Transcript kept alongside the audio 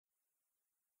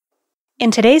In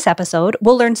today's episode,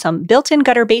 we'll learn some built-in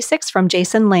gutter basics from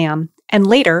Jason Lamb, and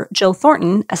later, Joe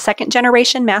Thornton, a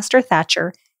second-generation Master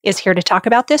Thatcher, is here to talk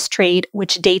about this trade,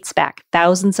 which dates back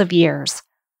thousands of years.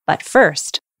 But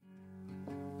first,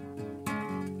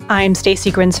 I'm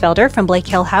Stacy Grinsfelder from Blake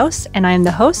Hill House, and I'm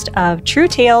the host of True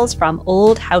Tales from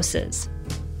Old Houses.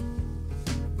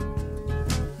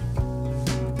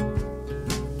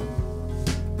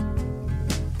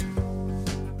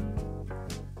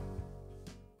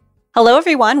 Hello,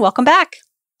 everyone. Welcome back.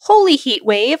 Holy heat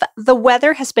wave. The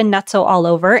weather has been nutso all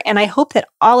over, and I hope that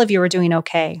all of you are doing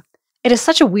okay. It is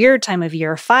such a weird time of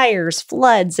year. Fires,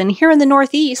 floods, and here in the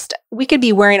Northeast, we could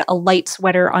be wearing a light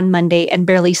sweater on Monday and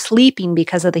barely sleeping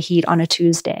because of the heat on a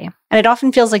Tuesday. And it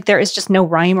often feels like there is just no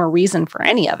rhyme or reason for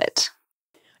any of it.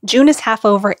 June is half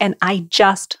over, and I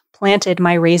just planted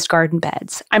my raised garden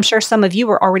beds. I'm sure some of you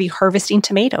are already harvesting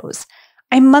tomatoes.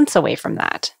 I'm months away from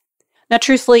that. Now,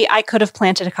 truthfully, I could have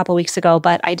planted a couple weeks ago,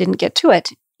 but I didn't get to it.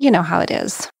 You know how it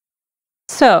is.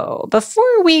 So,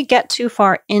 before we get too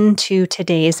far into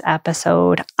today's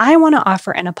episode, I want to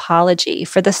offer an apology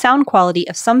for the sound quality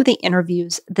of some of the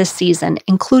interviews this season,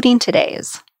 including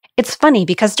today's. It's funny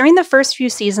because during the first few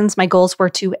seasons, my goals were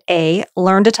to A,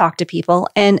 learn to talk to people,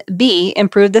 and B,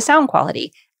 improve the sound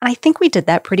quality. And I think we did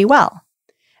that pretty well.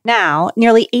 Now,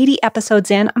 nearly 80 episodes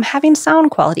in, I'm having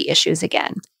sound quality issues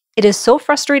again. It is so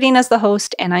frustrating as the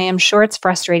host, and I am sure it's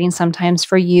frustrating sometimes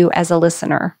for you as a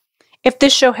listener. If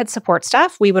this show had support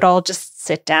staff, we would all just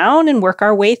sit down and work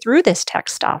our way through this tech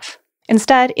stuff.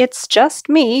 Instead, it's just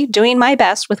me doing my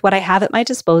best with what I have at my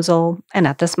disposal and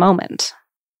at this moment.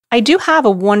 I do have a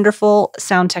wonderful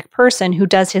sound tech person who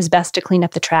does his best to clean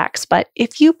up the tracks, but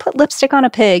if you put lipstick on a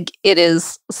pig, it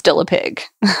is still a pig.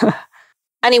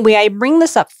 Anyway, I bring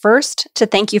this up first to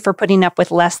thank you for putting up with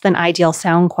less than ideal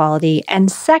sound quality.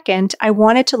 And second, I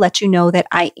wanted to let you know that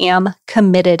I am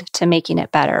committed to making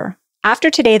it better.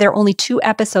 After today, there are only 2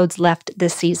 episodes left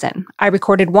this season. I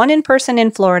recorded one in person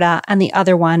in Florida and the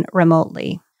other one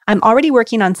remotely. I'm already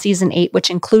working on season 8,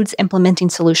 which includes implementing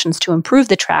solutions to improve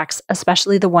the tracks,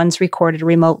 especially the ones recorded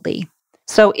remotely.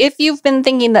 So if you've been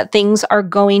thinking that things are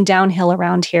going downhill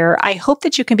around here, I hope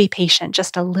that you can be patient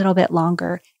just a little bit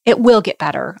longer. It will get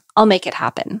better. I'll make it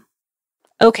happen.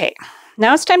 Okay,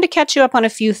 now it's time to catch you up on a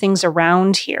few things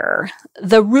around here.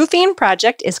 The roofing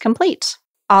project is complete.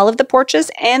 All of the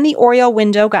porches and the oriel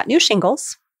window got new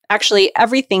shingles. Actually,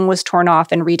 everything was torn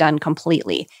off and redone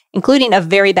completely, including a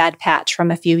very bad patch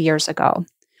from a few years ago.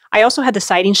 I also had the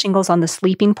siding shingles on the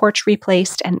sleeping porch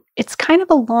replaced, and it's kind of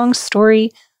a long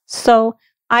story. So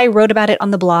I wrote about it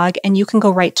on the blog, and you can go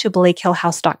right to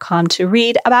blakehillhouse.com to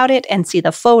read about it and see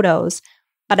the photos,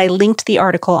 but I linked the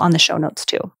article on the show notes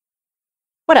too.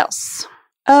 What else?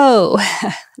 Oh,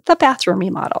 the bathroom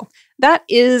remodel. That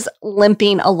is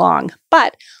limping along,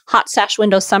 but hot sash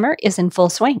window summer is in full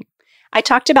swing. I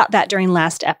talked about that during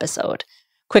last episode.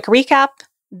 Quick recap.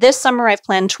 This summer, I've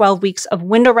planned 12 weeks of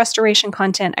window restoration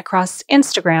content across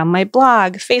Instagram, my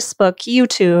blog, Facebook,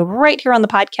 YouTube, right here on the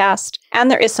podcast, and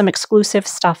there is some exclusive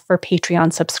stuff for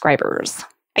Patreon subscribers.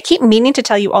 I keep meaning to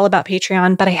tell you all about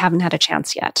Patreon, but I haven't had a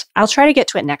chance yet. I'll try to get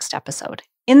to it next episode.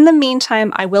 In the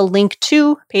meantime, I will link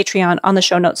to Patreon on the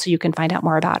show notes so you can find out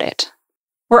more about it.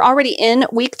 We're already in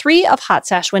week 3 of Hot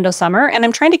Sash Window Summer, and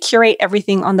I'm trying to curate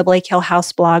everything on the Blake Hill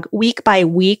House blog week by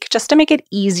week just to make it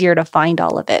easier to find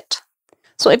all of it.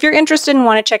 So if you're interested and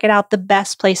want to check it out, the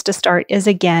best place to start is,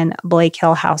 again,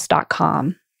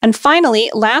 blakehillhouse.com. And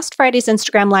finally, last Friday's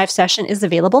Instagram live session is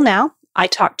available now. I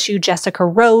talked to Jessica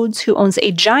Rhodes, who owns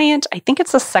a giant, I think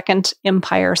it's a second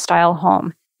Empire-style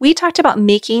home. We talked about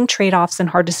making trade-offs and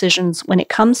hard decisions when it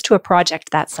comes to a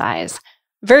project that size.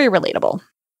 Very relatable.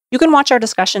 You can watch our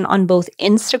discussion on both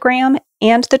Instagram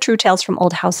and the True Tales from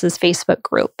Old Houses Facebook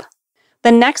group.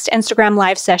 The next Instagram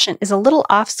live session is a little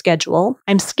off schedule.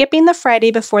 I'm skipping the Friday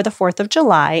before the 4th of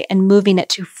July and moving it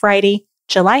to Friday,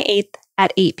 July 8th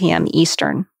at 8 p.m.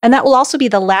 Eastern. And that will also be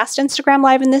the last Instagram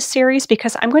live in this series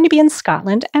because I'm going to be in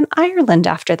Scotland and Ireland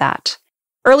after that.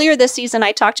 Earlier this season,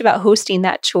 I talked about hosting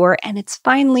that tour, and it's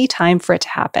finally time for it to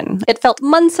happen. It felt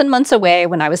months and months away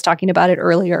when I was talking about it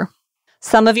earlier.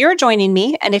 Some of you are joining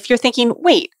me, and if you're thinking,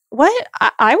 wait, what?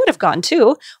 I would have gone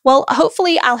too. Well,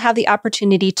 hopefully I'll have the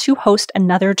opportunity to host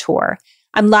another tour.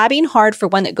 I'm lobbying hard for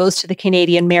one that goes to the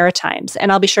Canadian Maritimes,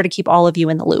 and I'll be sure to keep all of you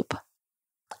in the loop.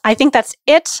 I think that's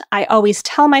it. I always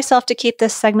tell myself to keep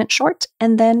this segment short,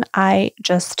 and then I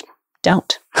just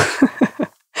don't.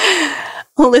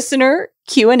 Listener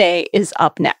Q&A is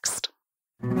up next.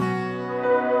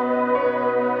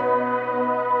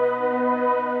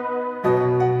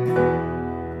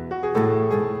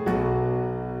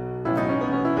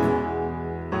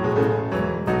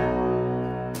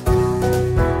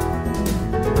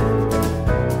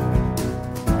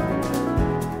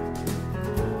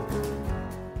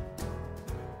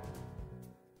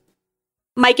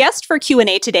 My guest for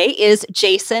Q&A today is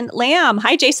Jason Lamb.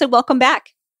 Hi, Jason. Welcome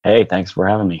back. Hey, thanks for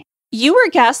having me. You were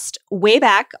a guest way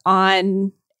back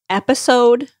on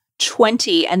episode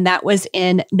 20, and that was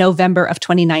in November of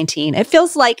 2019. It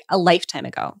feels like a lifetime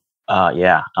ago.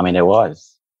 Yeah, I mean, it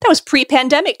was. That was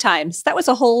pre-pandemic times. That was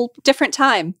a whole different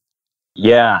time.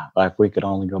 Yeah, if we could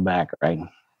only go back, right?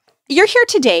 You're here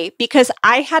today because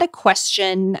I had a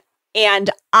question,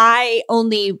 and I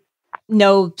only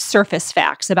know surface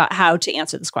facts about how to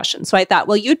answer this question. So I thought,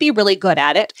 well, you'd be really good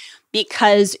at it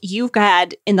because you've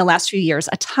had, in the last few years,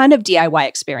 a ton of DIY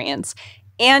experience,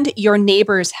 and your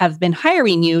neighbors have been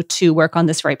hiring you to work on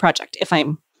this very project, if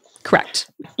I'm correct.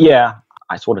 Yeah,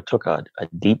 I sort of took a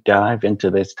deep dive into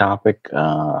this topic.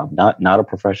 Not a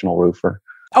professional roofer.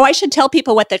 Oh, I should tell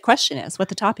people what the question is, what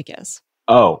the topic is.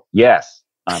 Oh, yes.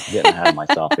 I'm getting ahead of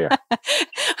myself here.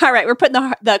 All right, we're putting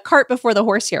the cart before the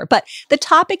horse here. But the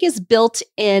topic is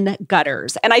built-in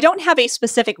gutters. And I don't have a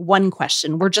specific one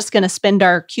question. We're just going to spend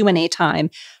our Q&A time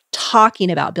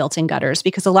talking about built-in gutters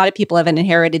because a lot of people have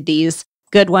inherited these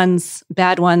good ones,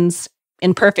 bad ones,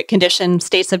 in perfect condition,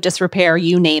 states of disrepair,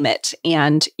 you name it.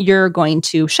 And you're going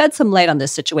to shed some light on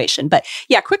this situation. But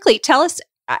yeah, quickly, tell us,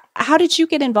 how did you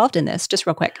get involved in this? Just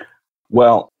real quick.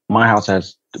 Well, my house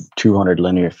has 200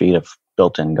 linear feet of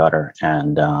built-in gutter.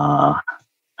 And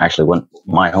actually, when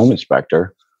my home inspectors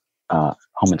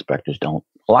don't,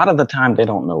 a lot of the time, they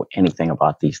don't know anything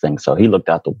about these things. So he looked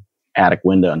out the attic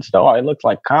window and said, oh, it looks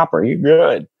like copper. You're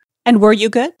good. And were you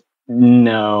good?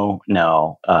 No.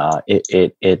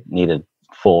 It needed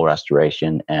full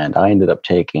restoration. And I ended up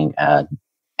taking a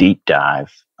deep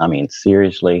dive. I mean,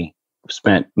 seriously,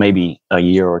 spent maybe a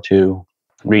year or two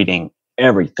reading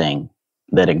everything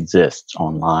that exists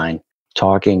online,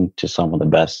 talking to some of the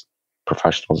best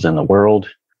professionals in the world,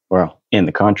 or in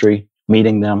the country,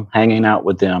 meeting them, hanging out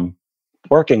with them,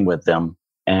 working with them,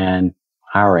 and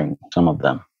hiring some of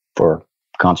them for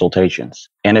consultations.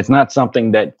 And it's not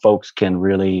something that folks can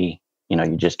really,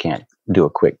 you just can't do a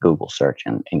quick Google search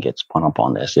and get spun up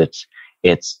on this.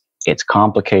 It's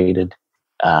complicated.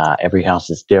 Every house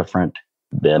is different.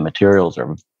 The materials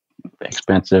are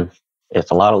expensive.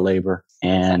 It's a lot of labor,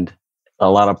 and a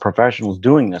lot of professionals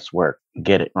doing this work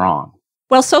get it wrong.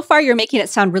 Well, so far you're making it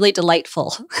sound really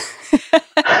delightful.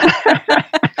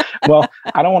 Well,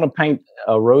 I don't want to paint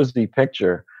a rosy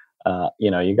picture.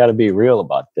 You got to be real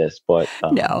about this, but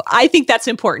no, I think that's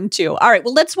important too. All right,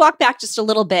 well, let's walk back just a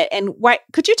little bit. And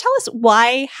could you tell us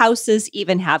why houses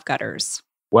even have gutters?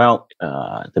 Well,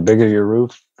 the bigger your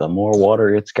roof, the more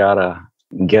water it's got to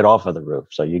get off of the roof.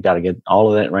 So you got to get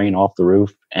all of that rain off the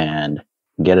roof and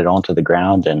get it onto the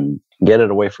ground and get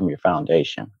it away from your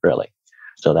foundation, really.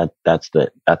 So that's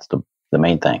the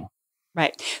main thing.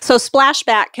 Right. So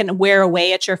splashback can wear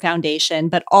away at your foundation,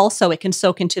 but also it can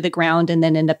soak into the ground and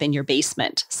then end up in your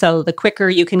basement. So the quicker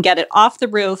you can get it off the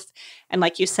roof and,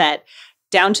 like you said,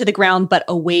 down to the ground, but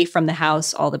away from the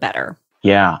house, all the better.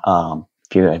 Yeah.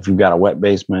 If you've got a wet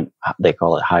basement, they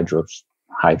call it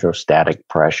hydrostatic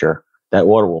pressure. That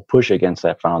water will push against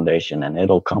that foundation and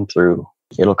it'll come through.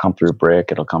 It'll come through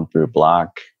brick. It'll come through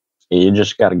block. You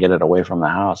just got to get it away from the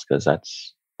house because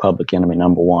that's public enemy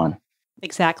number one.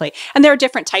 Exactly. And there are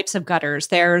different types of gutters.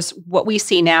 There's what we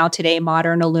see now today,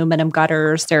 modern aluminum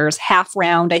gutters. There's half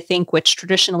round, I think, which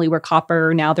traditionally were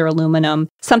copper. Now they're aluminum.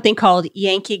 Something called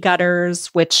Yankee gutters,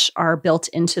 which are built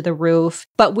into the roof.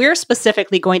 But we're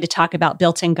specifically going to talk about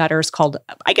built-in gutters called,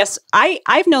 I guess,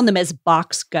 I've known them as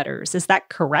box gutters. Is that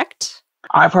correct?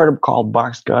 I've heard them called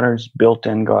box gutters,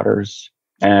 built-in gutters.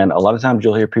 And a lot of times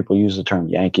you'll hear people use the term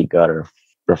Yankee gutter,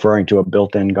 referring to a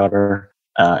built-in gutter.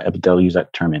 But they'll use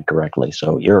that term incorrectly.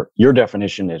 So your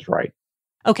definition is right.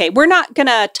 Okay, we're not going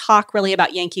to talk really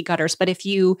about Yankee gutters, but if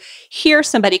you hear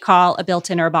somebody call a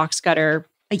built-in or a box gutter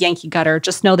a Yankee gutter,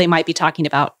 just know they might be talking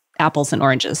about apples and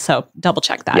oranges. So double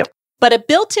check that. Yep. But a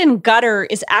built-in gutter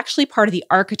is actually part of the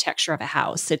architecture of a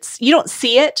house. You don't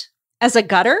see it as a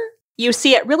gutter. You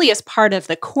see it really as part of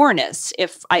the cornice,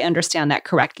 if I understand that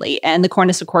correctly. And the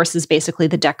cornice, of course, is basically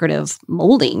the decorative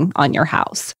molding on your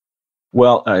house.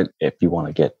 Well, if you want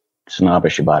to get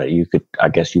snobbish about it, I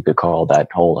guess you could call that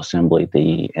whole assembly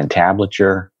the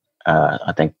entablature.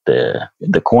 I think the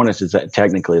cornice is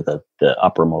technically the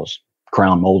uppermost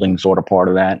crown molding sort of part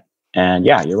of that. And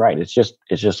yeah, you're right. It's just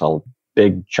a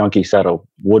big chunky set of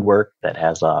woodwork that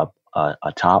has a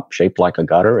top shaped like a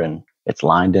gutter, and it's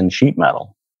lined in sheet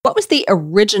metal. What was the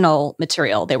original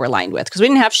material they were lined with? Because we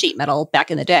didn't have sheet metal back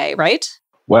in the day, right?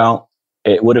 Well,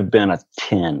 it would have been a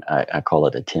tin. I call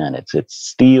it a tin. It's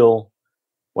steel.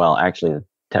 Well, actually, the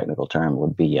technical term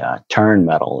would be turn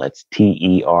metal. It's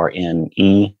TERNE.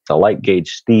 It's a light gauge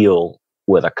steel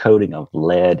with a coating of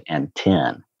lead and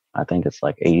tin. I think it's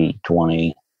like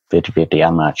 80-20, 50-50.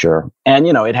 I'm not sure. And,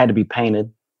 it had to be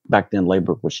painted. Back then,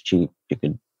 labor was cheap. You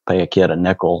could pay a kid a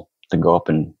nickel to go up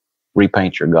and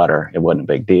repaint your gutter. It wasn't a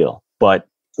big deal. But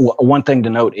one thing to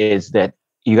note is that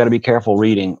you got to be careful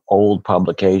reading old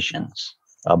publications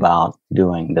about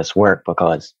doing this work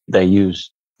because they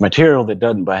use material that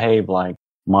doesn't behave like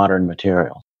modern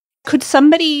material. Could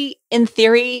somebody, in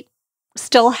theory,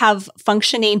 still have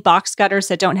functioning box gutters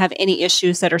that don't have any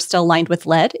issues that are still lined with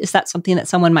lead? Is that something that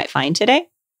someone might find today?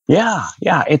 Yeah,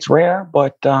 it's rare,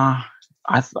 but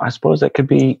I suppose that could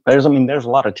be. There's a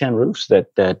lot of tin roofs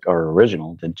that are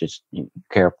original that just you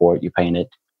care for it, you paint it.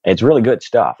 It's really good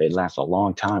stuff. It lasts a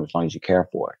long time as long as you care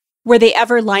for it. Were they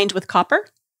ever lined with copper?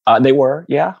 They were,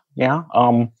 yeah.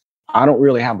 I don't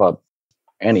really have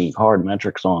any hard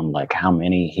metrics on like how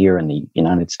many here in the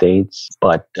United States,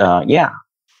 but yeah,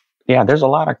 there's a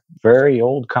lot of very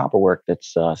old copper work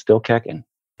that's still kicking.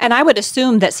 And I would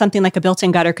assume that something like a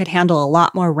built-in gutter could handle a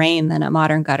lot more rain than a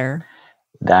modern gutter.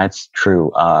 That's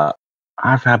true.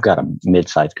 I've got a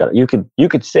mid-sized gutter. You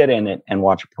could sit in it and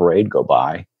watch a parade go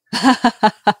by.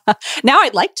 Now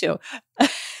I'd like to.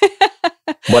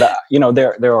 But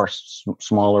there are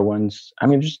smaller ones. I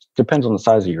mean, it just depends on the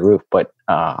size of your roof. But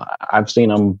I've seen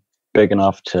them big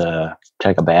enough to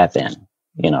take a bath in.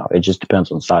 It just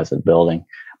depends on the size of the building.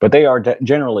 But they are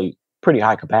generally pretty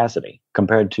high capacity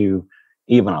compared to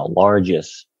even a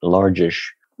largish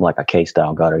like a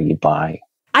K-style gutter you'd buy.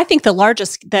 I think the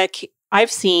largest that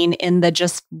I've seen in the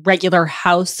just regular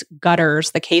house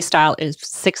gutters, the K-style, is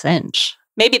 6-inch.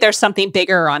 Maybe there's something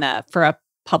bigger for a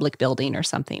public building or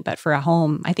something, but for a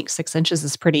home, I think 6 inches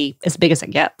is pretty as big as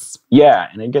it gets. Yeah,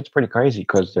 and it gets pretty crazy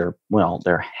because they're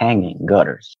hanging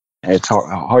gutters. It's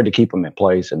hard to keep them in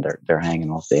place, and they're hanging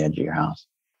off the edge of your house.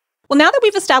 Well, now that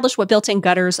we've established what built-in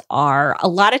gutters are, a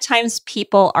lot of times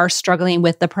people are struggling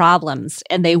with the problems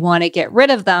and they want to get rid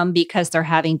of them because they're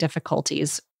having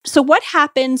difficulties. So what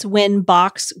happens when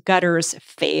box gutters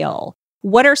fail?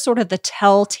 What are sort of the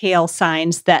telltale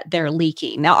signs that they're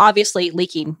leaking? Now, obviously,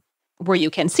 leaking where you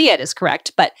can see it is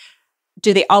correct, but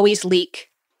do they always leak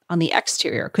on the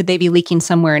exterior? Could they be leaking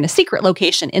somewhere in a secret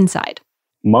location inside?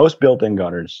 Most built-in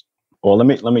gutters, well, let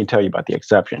me tell you about the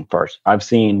exception first. I've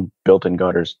seen built-in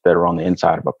gutters that are on the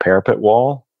inside of a parapet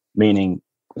wall, meaning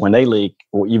when they leak,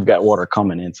 you've got water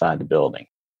coming inside the building.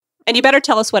 And you better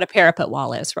tell us what a parapet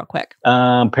wall is real quick.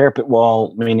 Parapet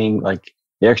wall, meaning like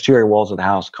the exterior walls of the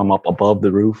house come up above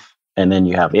the roof, and then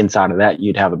you have inside of that,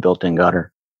 you'd have a built-in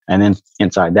gutter. And then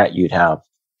inside that, you'd have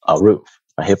a roof,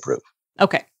 a hip roof.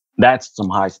 Okay. That's some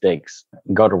high stakes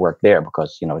gutter work there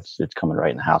because, it's coming right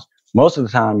in the house. Most of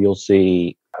the time, you'll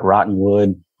see rotten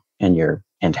wood in your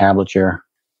entablature.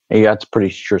 Yeah, that's a pretty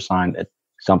sure sign that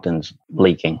something's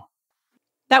leaking.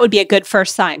 That would be a good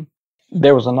first sign.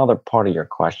 There was another part of your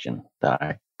question that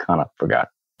I kind of forgot.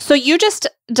 So you just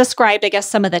described, I guess,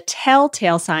 some of the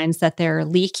telltale signs that they're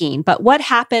leaking, but what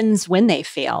happens when they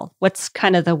fail? What's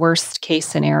kind of the worst case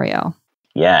scenario?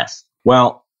 Yes.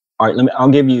 Well, all right, I'll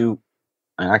give you,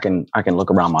 and I can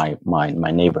look around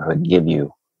my neighborhood and give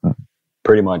you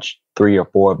pretty much 3 or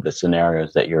 4 of the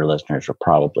scenarios that your listeners are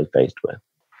probably faced with.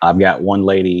 I've got one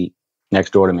lady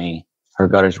next door to me. Her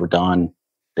gutters were done.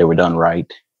 They were done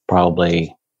right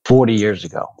probably 40 years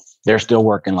ago. They're still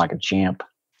working like a champ.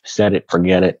 Set it,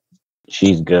 forget it.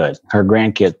 She's good. Her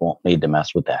grandkids won't need to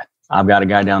mess with that. I've got a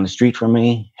guy down the street from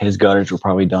me. His gutters were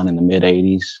probably done in the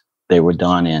mid-'80s. They were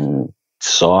done in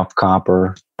soft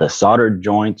copper. The soldered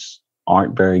joints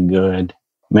aren't very good.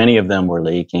 Many of them were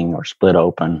leaking or split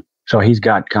open. So he's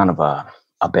got kind of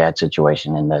a bad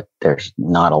situation in that there's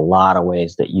not a lot of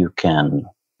ways that you can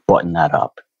button that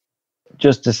up.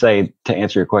 Just to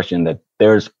answer your question, that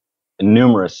there's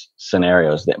numerous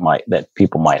scenarios that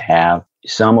people might have,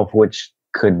 some of which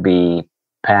could be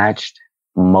patched,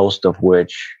 most of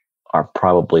which are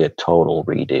probably a total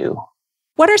redo.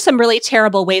 What are some really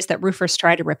terrible ways that roofers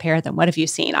try to repair them? What have you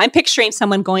seen? I'm picturing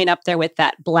someone going up there with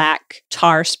that black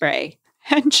tar spray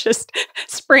and just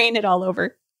spraying it all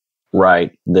over.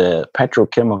 Right. The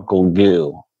petrochemical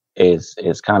goo is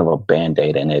kind of a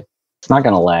Band-Aid, and it's not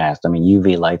going to last. I mean,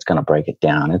 UV light's going to break it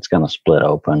down. It's going to split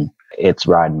open. It's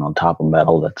riding on top of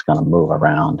metal that's going to move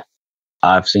around.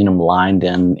 I've seen them lined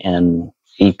in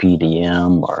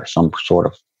EPDM or some sort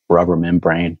of rubber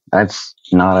membrane. That's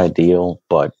not ideal,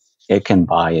 but it can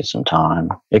buy you some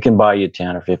time. It can buy you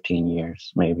 10 or 15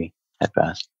 years, maybe, at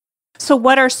best. So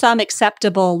what are some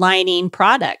acceptable lining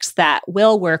products that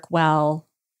will work well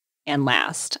and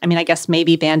last? I mean, I guess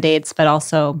maybe Band-Aids, but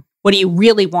also what do you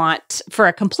really want for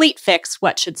a complete fix?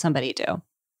 What should somebody do?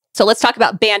 So let's talk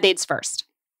about Band-Aids first.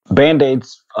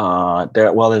 Band-Aids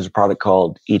There's a product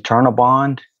called Eternal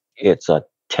Bond. It's a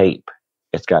tape.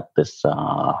 It's got this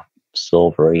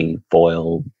silvery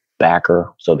foil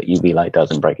backer so that UV light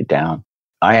doesn't break it down.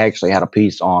 I actually had a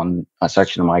piece on a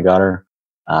section of my gutter.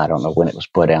 I don't know when it was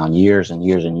put down, years and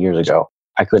years and years ago.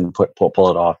 I couldn't pull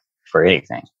it off for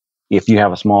anything. If you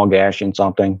have a small gash in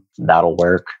something, that'll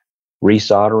work.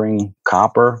 Resoldering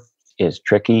copper is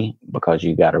tricky because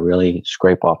you got to really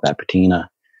scrape off that patina,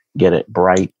 get it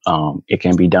bright. It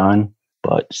can be done,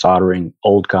 but soldering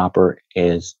old copper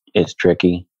is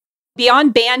tricky.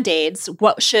 Beyond Band-Aids,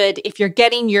 if you're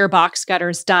getting your box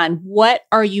gutters done, what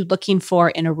are you looking for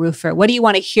in a roofer? What do you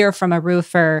want to hear from a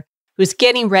roofer who's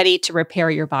getting ready to repair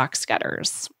your box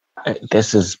gutters?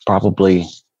 This is probably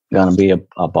going to be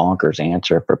a bonkers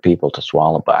answer for people to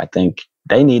swallow, but I think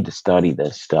they need to study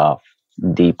this stuff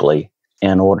deeply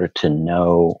in order to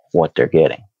know what they're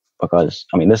getting. Because,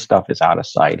 this stuff is out of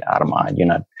sight, out of mind.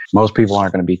 Most people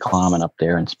aren't going to be climbing up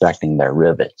there inspecting their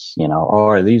rivets,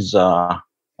 or are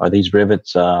these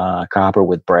rivets copper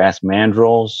with brass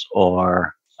mandrels,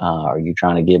 or are you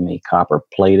trying to give me copper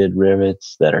plated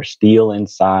rivets that are steel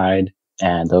inside,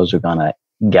 and those are going to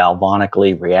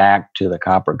galvanically react to the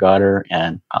copper gutter,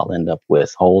 and I'll end up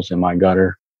with holes in my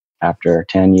gutter after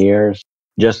 10 years.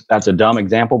 That's a dumb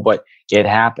example, but it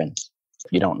happens.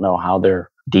 If you don't know how they're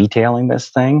detailing this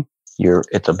thing,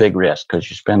 it's a big risk because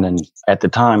you're spending, at the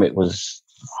time it was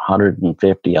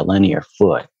 $150 a linear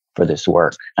foot for this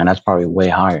work, and that's probably way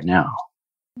higher now.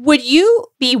 Would you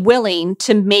be willing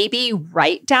to maybe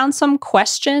write down some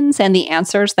questions and the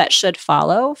answers that should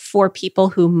follow for people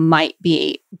who might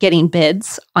be getting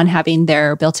bids on having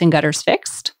their built-in gutters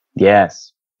fixed?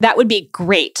 Yes. That would be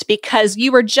great, because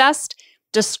you were just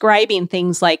describing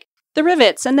things like the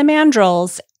rivets and the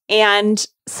mandrels, and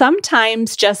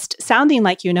sometimes just sounding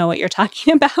like you know what you're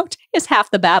talking about is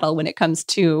half the battle when it comes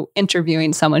to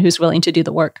interviewing someone who's willing to do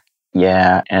the work.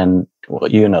 Yeah, and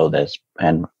you know this,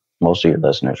 and most of your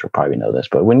listeners will probably know this,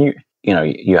 but when you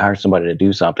hire somebody to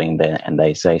do something and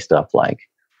they say stuff like,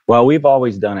 well, we've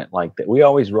always done it like that. We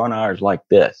always run ours like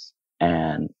this.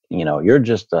 And, you're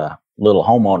just a little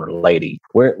homeowner lady.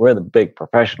 We're the big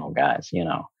professional guys,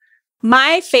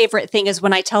 My favorite thing is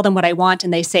when I tell them what I want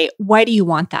and they say, why do you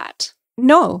want that?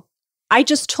 No, I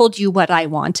just told you what I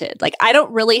wanted. Like, I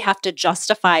don't really have to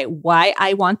justify why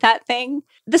I want that thing.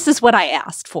 This is what I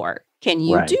asked for. Can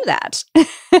you do that?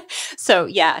 So,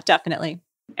 yeah, definitely.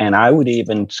 And I would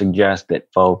even suggest that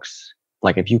folks,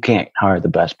 like, if you can't hire the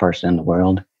best person in the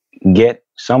world, get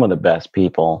some of the best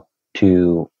people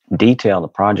to detail the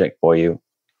project for you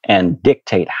and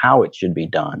dictate how it should be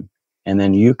done. And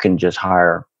then you can just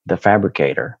hire the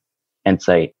fabricator and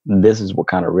say, this is what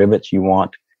kind of rivets you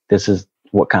want. This is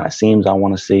what kind of seams I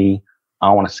want to see.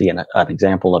 I want to see an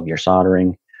example of your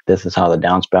soldering. This is how the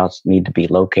downspouts need to be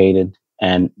located.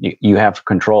 And you have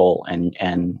control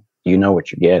and you know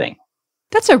what you're getting.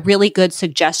 That's a really good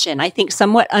suggestion. I think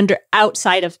somewhat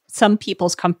outside of some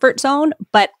people's comfort zone,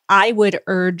 but I would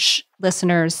urge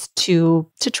listeners to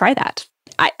try that.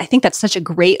 I think that's such a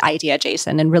great idea,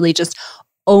 Jason, and really just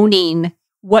owning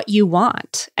what you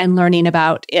want and learning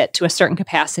about it to a certain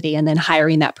capacity and then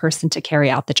hiring that person to carry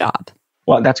out the job.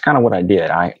 Well, that's kind of what I did.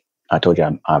 I told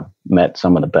you I've met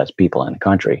some of the best people in the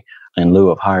country. In lieu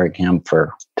of hiring him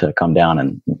to come down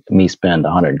and me spend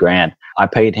 $100,000, I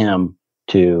paid him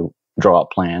to draw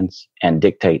up plans and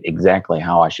dictate exactly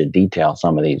how I should detail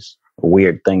some of these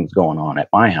weird things going on at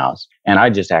my house. And I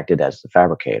just acted as the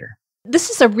fabricator.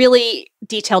 This is a really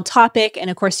detailed topic.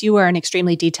 And of course, you are an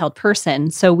extremely detailed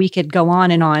person. So we could go on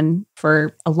and on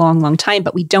for a long, long time,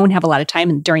 but we don't have a lot of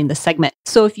time during this segment.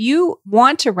 So if you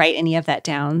want to write any of that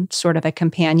down, sort of a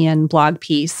companion blog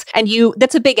piece, and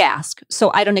that's a big ask. So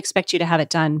I don't expect you to have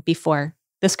it done before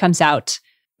this comes out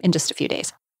in just a few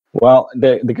days. Well,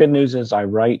 the good news is I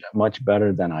write much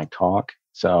better than I talk.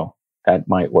 So that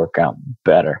might work out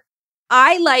better.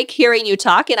 I like hearing you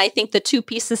talk, and I think the two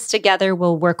pieces together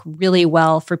will work really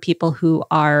well for people who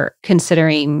are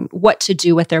considering what to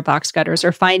do with their box gutters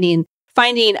or finding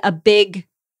a big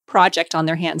project on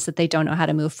their hands that they don't know how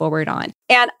to move forward on.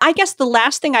 And I guess the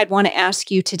last thing I'd want to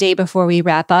ask you today before we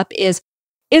wrap up is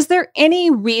there any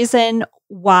reason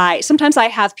why sometimes I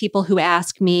have people who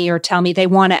ask me or tell me they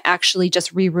want to actually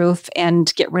just re-roof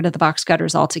and get rid of the box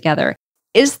gutters altogether?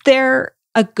 Is there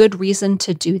a good reason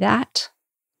to do that?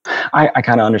 I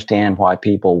kind of understand why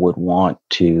people would want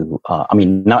to,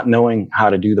 not knowing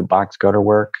how to do the box gutter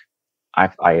work,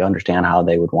 I understand how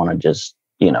they would want to just,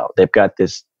 they've got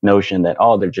this notion that,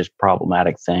 they're just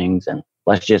problematic things and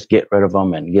let's just get rid of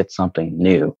them and get something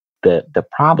new. The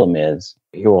problem is,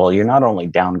 you're not only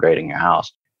downgrading your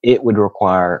house, it would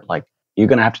require you're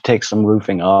going to have to take some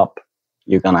roofing up.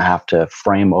 You're going to have to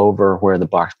frame over where the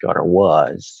box gutter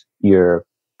was. Your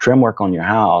trim work on your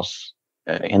house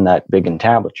in that big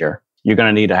entablature, you're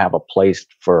going to need to have a place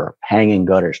for hanging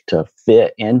gutters to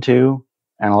fit into.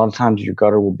 And a lot of times your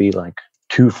gutter will be like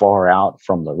too far out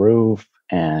from the roof.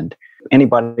 And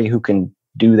anybody who can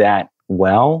do that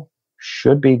well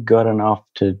should be good enough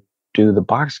to do the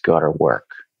box gutter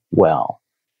work well.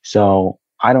 So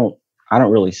I don't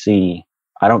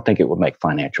think it would make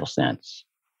financial sense.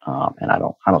 And I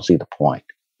don't see the point,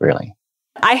 really.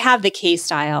 I have the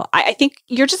K-style. I think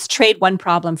you're just trade one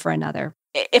problem for another.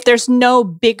 If there's no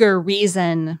bigger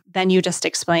reason than you just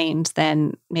explained,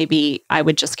 then maybe I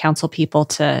would just counsel people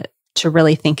to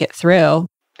really think it through.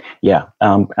 Yeah.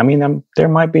 There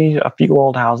might be a few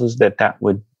old houses that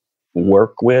would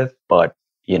work with, but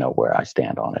where I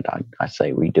stand on it, I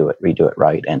say redo it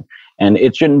right. And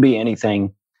it shouldn't be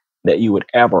anything that you would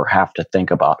ever have to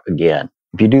think about again.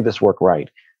 If you do this work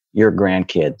right, your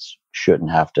grandkids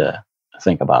shouldn't have to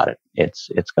think about it.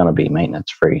 It's going to be maintenance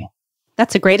free.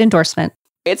 That's a great endorsement.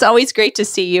 It's always great to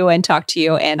see you and talk to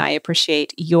you, and I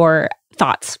appreciate your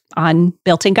thoughts on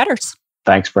built-in gutters.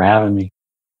 Thanks for having me.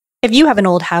 If you have an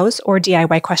old house or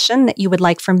DIY question that you would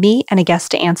like for me and a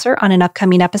guest to answer on an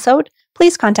upcoming episode,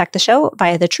 please contact the show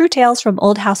via the True Tales from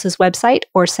Old Houses website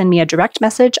or send me a direct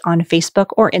message on Facebook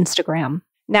or Instagram.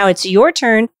 Now it's your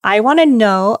turn. I want to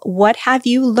know, what have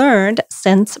you learned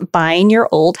since buying your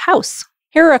old house?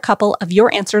 Here are a couple of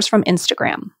your answers from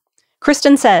Instagram.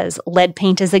 Kristen says, lead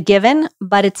paint is a given,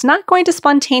 but it's not going to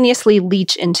spontaneously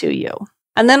leach into you.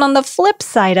 And then on the flip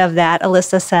side of that,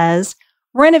 Alyssa says,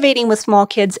 renovating with small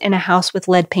kids in a house with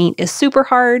lead paint is super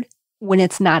hard when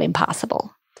it's not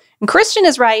impossible. And Kristen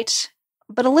is right,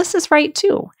 but Alyssa's right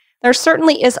too. There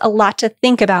certainly is a lot to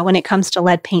think about when it comes to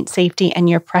lead paint safety and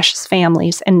your precious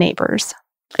families and neighbors.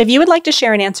 If you would like to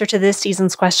share an answer to this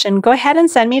season's question, go ahead and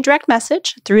send me a direct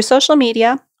message through social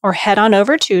media or head on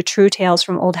over to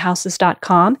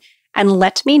truetalesfromoldhouses.com and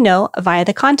let me know via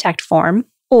the contact form,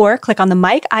 or click on the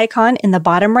mic icon in the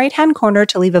bottom right-hand corner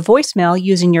to leave a voicemail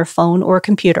using your phone or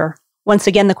computer. Once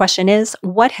again, the question is,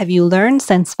 what have you learned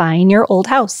since buying your old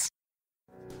house?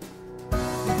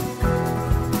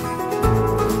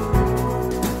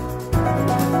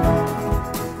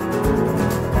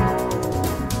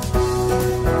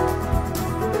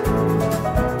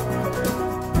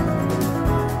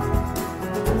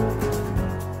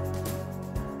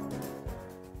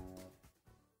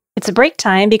 It's a break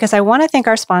time because I want to thank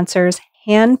our sponsors,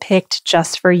 handpicked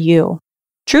just for you.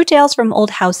 True Tales from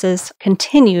Old Houses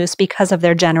continues because of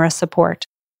their generous support.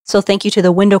 So thank you to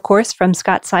the window course from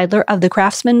Scott Seidler of the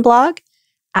Craftsman blog,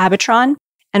 Abitron,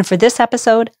 and for this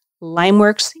episode,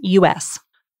 Limeworks US.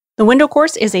 The window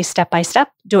course is a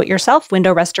step-by-step, do-it-yourself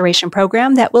window restoration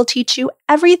program that will teach you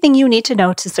everything you need to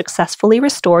know to successfully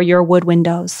restore your wood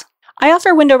windows. I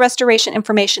offer window restoration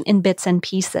information in bits and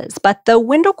pieces, but the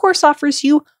window course offers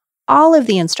you all of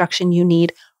the instruction you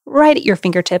need right at your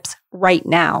fingertips right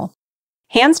now.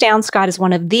 Hands down, Scott is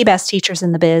one of the best teachers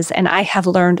in the biz, and I have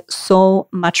learned so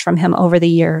much from him over the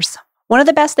years. One of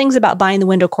the best things about buying the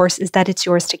window course is that it's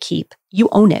yours to keep. You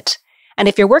own it. And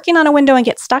if you're working on a window and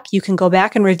get stuck, you can go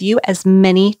back and review as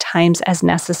many times as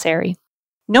necessary.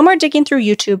 No more digging through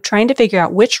YouTube trying to figure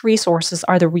out which resources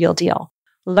are the real deal.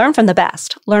 Learn from the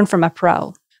best. Learn from a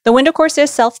pro. The window course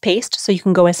is self-paced, so you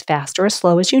can go as fast or as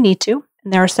slow as you need to,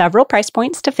 and there are several price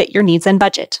points to fit your needs and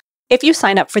budget. If you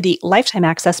sign up for the Lifetime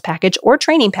Access Package or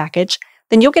Training Package,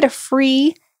 then you'll get a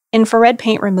free infrared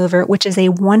paint remover, which is a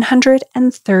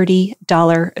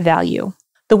 $130 value.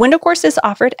 The window course is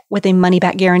offered with a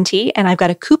money-back guarantee, and I've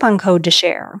got a coupon code to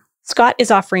share. Scott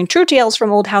is offering True Tales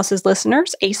from Old Houses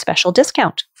listeners a special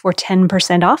discount. For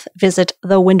 10% off, visit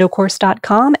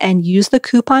thewindowcourse.com and use the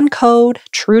coupon code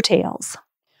TrueTales.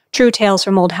 True Tales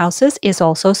from Old Houses is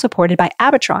also supported by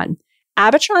Abitron.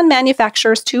 Abitron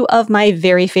manufactures two of my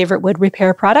very favorite wood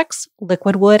repair products,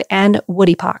 liquid wood and wood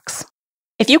epox.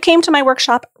 If you came to my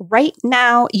workshop right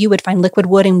now, you would find liquid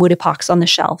wood and wood epox on the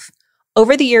shelf.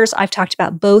 Over the years, I've talked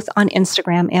about both on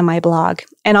Instagram and my blog,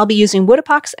 and I'll be using wood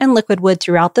epox and liquid wood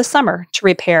throughout the summer to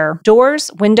repair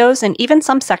doors, windows, and even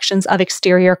some sections of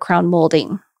exterior crown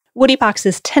molding. Wood epox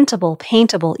is tintable,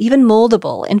 paintable, even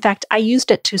moldable. In fact, I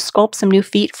used it to sculpt some new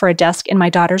feet for a desk in my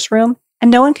daughter's room, and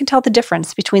no one can tell the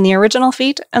difference between the original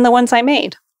feet and the ones I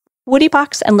made. Wood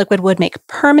epox and liquid wood make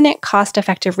permanent,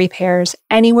 cost-effective repairs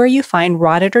anywhere you find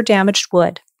rotted or damaged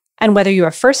wood. And whether you're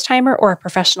a first-timer or a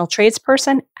professional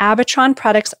tradesperson, Abitron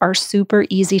products are super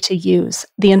easy to use.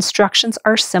 The instructions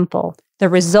are simple. The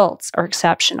results are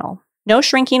exceptional. No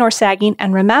shrinking or sagging,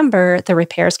 and remember, the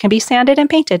repairs can be sanded and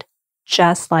painted,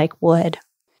 just like wood.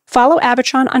 Follow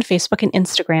Abitron on Facebook and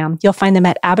Instagram. You'll find them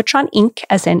at Abitron Inc.,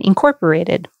 as in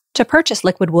Incorporated. To purchase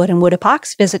liquid wood and wood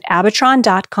epox, visit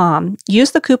abitron.com.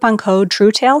 Use the coupon code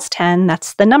TrueTales10,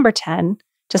 that's the number 10,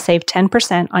 to save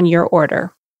 10% on your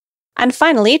order. And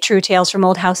finally, True Tales from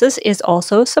Old Houses is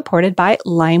also supported by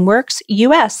Limeworks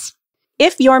US.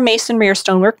 If your masonry or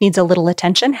stonework needs a little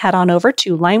attention, head on over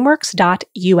to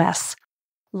limeworks.us.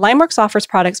 Limeworks offers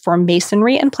products for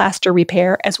masonry and plaster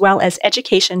repair, as well as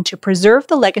education to preserve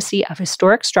the legacy of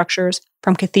historic structures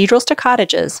from cathedrals to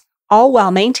cottages, all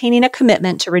while maintaining a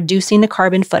commitment to reducing the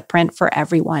carbon footprint for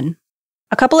everyone.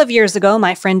 A couple of years ago,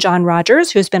 my friend John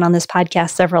Rogers, who's been on this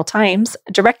podcast several times,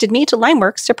 directed me to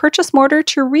Limeworks to purchase mortar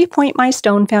to repoint my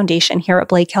stone foundation here at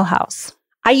Blake Hill House.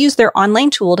 I used their online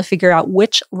tool to figure out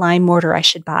which lime mortar I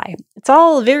should buy. It's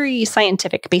all very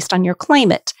scientific based on your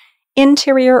climate,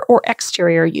 interior or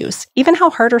exterior use, even how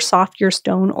hard or soft your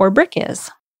stone or brick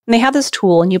is. And they have this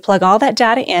tool and you plug all that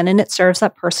data in and it serves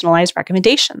up personalized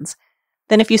recommendations.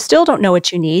 Then if you still don't know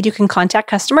what you need, you can contact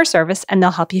customer service and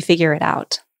they'll help you figure it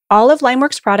out. All of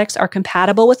Limeworks products are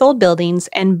compatible with old buildings,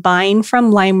 and buying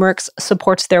from Limeworks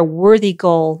supports their worthy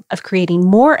goal of creating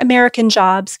more American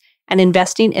jobs and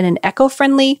investing in an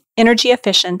eco-friendly,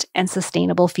 energy-efficient, and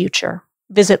sustainable future.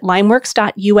 Visit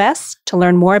limeworks.us to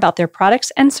learn more about their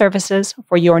products and services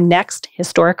for your next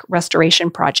historic restoration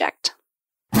project.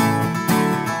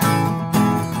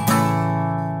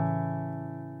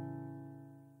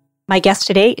 My guest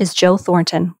today is Joe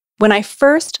Thornton. When I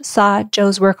first saw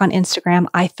Joe's work on Instagram,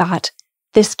 I thought,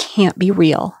 this can't be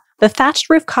real. The thatched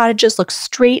roof cottages look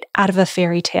straight out of a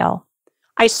fairy tale.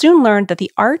 I soon learned that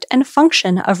the art and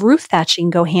function of roof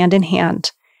thatching go hand in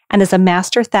hand. And as a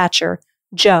master thatcher,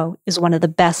 Joe is one of the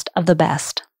best of the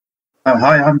best. Oh,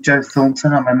 hi, I'm Joe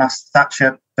Thornton. I'm a master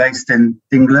thatcher based in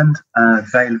England,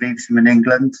 Vale of Evesham in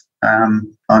England.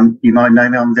 You might know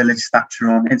me on Village Thatcher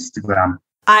on Instagram.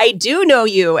 I do know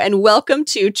you, and welcome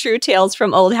to True Tales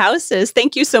from Old Houses.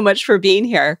 Thank you so much for being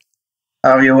here.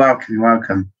 Oh, you're welcome. You're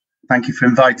welcome. Thank you for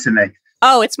inviting me.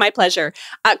 Oh, it's my pleasure.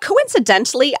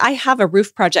 Coincidentally, I have a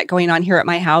roof project going on here at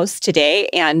my house today,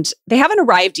 and they haven't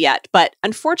arrived yet, but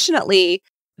unfortunately,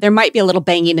 there might be a little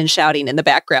banging and shouting in the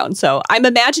background. So I'm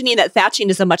imagining that thatching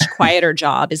is a much quieter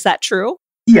job. Is that true?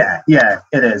 Yeah,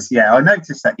 it is. Yeah, I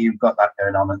noticed that you've got that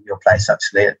going on at your place,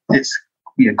 actually. It's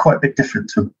quite a bit different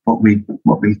to what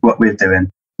we're doing.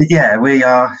 Yeah, we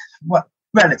are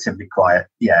relatively quiet.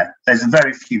 Yeah, there's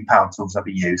very few power tools that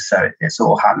we use, so it's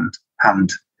all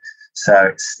hand.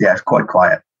 So it's quite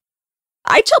quiet.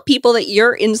 I tell people that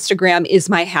your Instagram is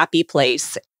my happy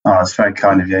place. Oh, that's very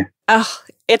kind of you. Oh,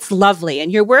 it's lovely.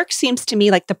 And your work seems to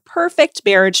me like the perfect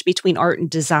marriage between art and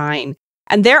design.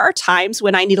 And there are times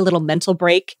when I need a little mental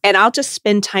break, and I'll just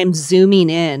spend time zooming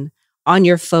in on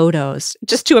your photos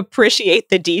just to appreciate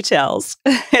the details.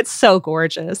 It's so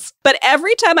gorgeous. But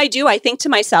every time I do, I think to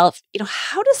myself,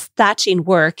 how does thatching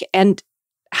work? And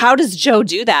how does Joe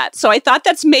do that? So I thought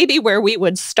that's maybe where we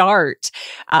would start,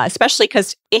 especially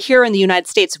because here in the United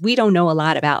States, we don't know a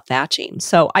lot about thatching.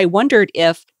 So I wondered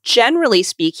if, generally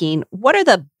speaking, what are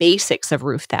the basics of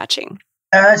roof thatching?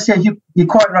 So you're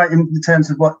quite right in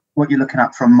terms of what you're looking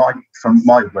at from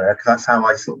my work. That's how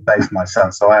I sort of base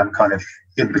myself. So I am kind of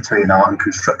in between art and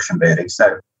construction, really.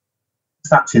 So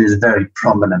thatching is a very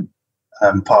prominent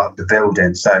part of the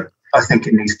building. So I think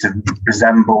it needs to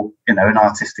resemble, an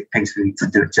artistic piece. We need to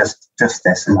do it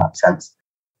justice in that sense.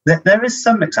 There is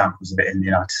some examples of it in the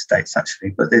United States, actually,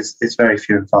 but it's very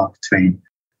few and far between.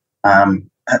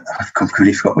 I've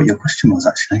completely forgot what your question was,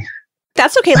 actually.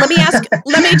 That's okay. Let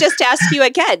me just ask you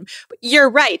again. You're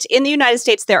right. In the United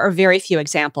States, there are very few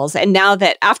examples. And now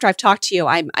that after I've talked to you,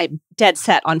 I'm dead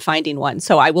set on finding one.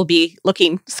 So I will be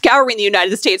scouring the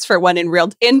United States for one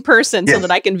in person so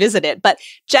that I can visit it. But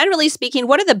generally speaking,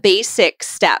 what are the basic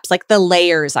steps, like the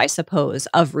layers, I suppose,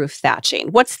 of roof thatching?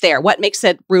 What's there? What makes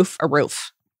a roof a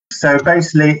roof? So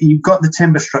basically, you've got the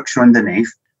timber structure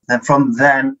underneath. Then from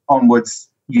then onwards,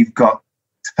 you've got,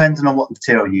 depending on what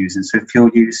material you're using. So if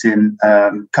you're using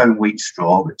cone wheat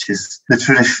straw, which is the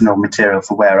traditional material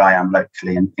for where I am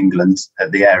locally in England,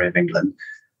 the area of England.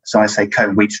 So I say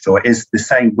cone wheat straw is the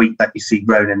same wheat that you see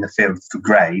grown in the field for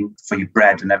grain, for your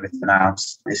bread and everything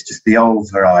else. It's just the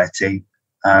old variety,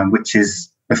 which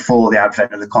is before the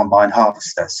advent of the combine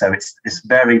harvester. So it's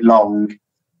very long,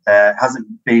 hasn't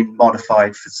been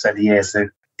modified for so many years. So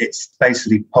it's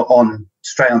basically put on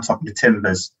straight on top of the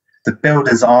timbers. The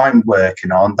builders I'm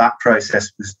working on, that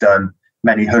process was done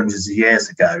many hundreds of years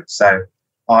ago. So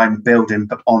I'm building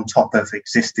on top of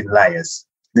existing layers.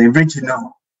 The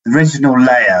original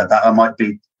layer that I might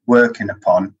be working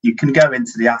upon, you can go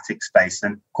into the attic space,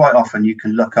 and quite often you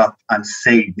can look up and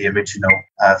see the original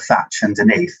thatch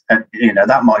underneath. And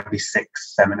that might be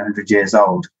 600-700 years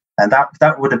old, and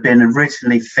that would have been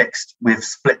originally fixed with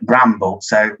split bramble.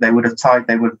 So they would have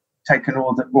taken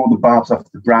all the barbs off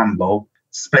the bramble,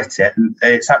 split it, and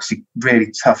it's actually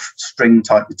really tough string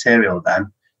type material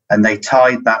then, and they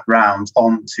tied that round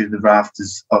onto the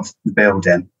rafters of the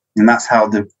building, and that's how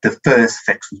the first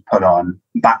fix was put on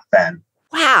back then.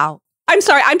 Wow. I'm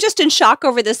sorry. I'm just in shock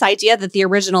over this idea that the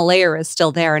original layer is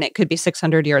still there and it could be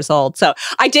 600 years old. So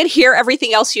I did hear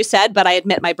everything else you said, but I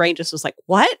admit my brain just was like,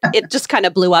 what? It just kind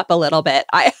of blew up a little bit.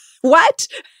 What?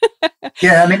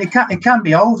 Yeah, I mean, it can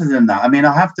be older than that. I mean,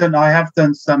 I have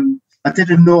done some. I did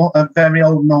a very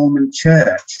old Norman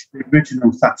church. The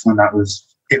original thatch on that was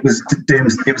in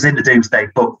the Domesday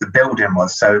Book. The building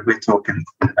was, so we're talking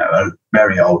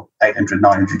very old,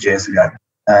 800-900 years ago.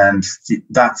 And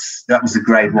that was a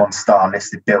Grade 1 star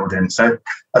listed building. So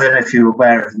I don't know if you're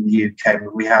aware of in the UK,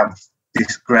 but we have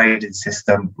this grading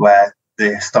system where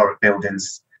the historic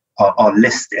buildings are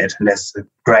listed, and there's a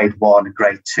Grade 1, a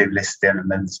Grade 2 listing,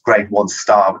 and then there's Grade 1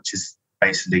 star, which is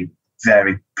basically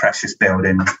very precious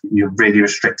building. You're really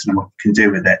restricted on what you can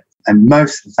do with it. And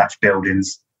most of the thatch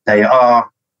buildings, they are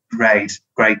Grade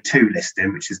 2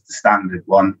 listing, which is the standard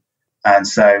one. And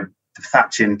so the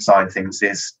thatching side of things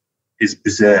is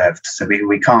preserved, so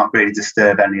we can't really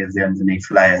disturb any of the underneath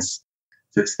layers.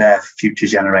 So it's there for future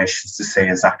generations to see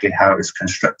exactly how it was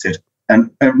constructed.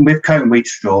 And with cone wheat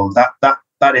straw,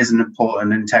 that is an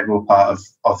important integral part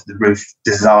of the roof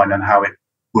design and how it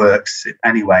works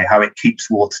anyway, how it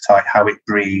keeps watertight, how it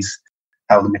breathes,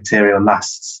 how the material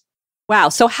lasts. Wow.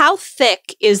 So how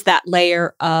thick is that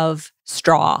layer of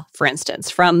straw, for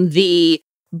instance, from the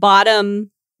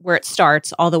bottom where it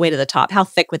starts all the way to the top? How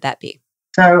thick would that be?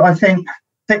 So I think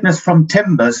thickness from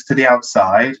timbers to the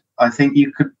outside, I think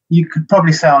you could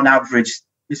probably say on average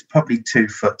it's probably 2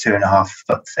 foot, 2.5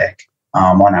 foot thick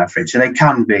on average. And they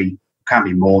can be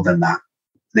more than that.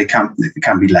 They can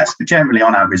be less, but generally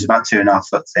on average about 2.5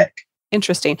 foot thick.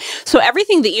 Interesting. So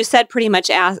everything that you said pretty much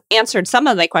answered some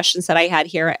of the questions that I had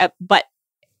here. But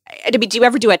do you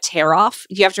ever do a tear off?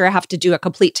 Do you ever have to do a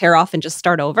complete tear off and just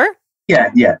start over? Yeah.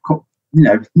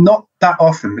 Not that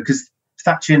often, because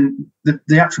thatching,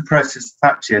 the actual process of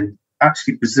thatching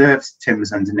actually preserves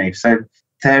timbers underneath. So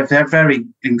they're very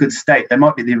in good state. They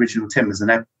might be the original timbers,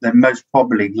 and they're most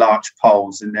probably larch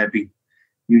poles, and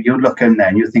you'll look in there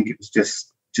and you'll think it was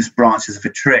just branches of a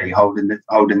tree holding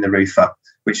the roof up,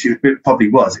 which it probably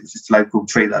was. It was just a local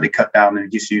tree that they cut down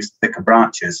and just used thicker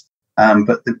branches.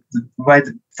 But the way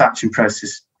the thatching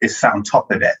process is sat on top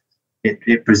of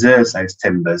it preserves those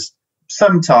timbers.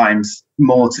 Sometimes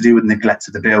more to do with neglect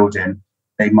of the building.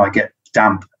 They might get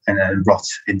damp and then rot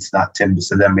into that timber,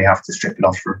 so then we have to strip it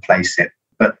off and replace it.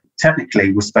 But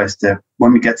technically,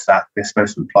 when we get to that, we're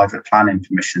supposed to apply for planning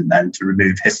permission then to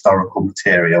remove historical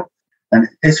material. And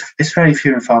it's very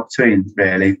few and far between,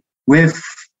 really. With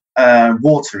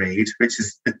waterreed, which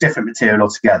is a different material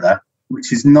altogether,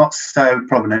 which is not so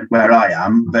prominent where I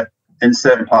am, but in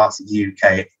certain parts of the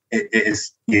UK, it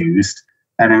is used.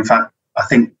 And in fact, I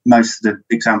think most of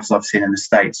the examples I've seen in the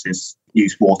States is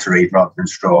use waterreed rather than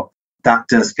straw. That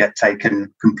does get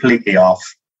taken completely off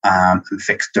and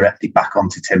fixed directly back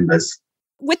onto timbers.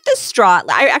 With the straw,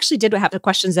 I actually did have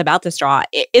questions about the straw.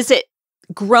 Is it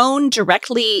grown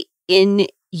directly in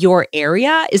your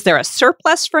area? Is there a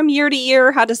surplus from year to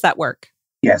year? How does that work?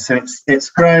 Yeah, so it's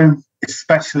grown, it's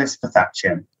specialist for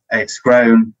thatching. It's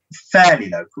grown fairly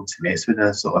local to me. It's within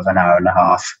a sort of an hour and a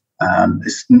half.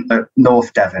 It's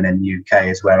North Devon in the UK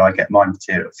is where I get my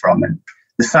material from, and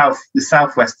the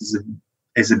southwest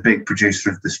is a big producer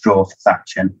of the straw for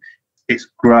thatching. It's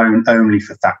grown only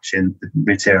for thatching, the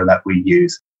material that we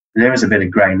use. There is a bit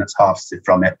of grain that's harvested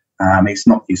from it. It's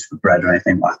not used for bread or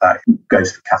anything like that. It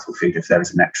goes for cattle feed if there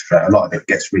is an extra. A lot of it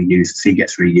gets reused. Seed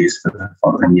gets reused for the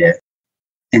following year.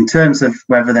 In terms of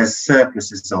whether there's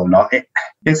surpluses or not,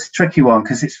 it's a tricky one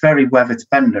because it's very weather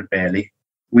dependent, really.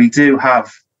 We do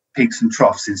have peaks and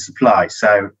troughs in supply.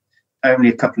 So only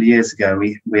a couple of years ago,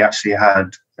 we actually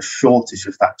had a shortage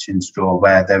of thatching straw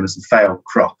where there was a failed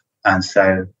crop. And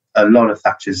so a lot of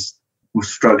thatchers were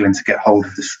struggling to get hold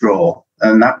of the straw.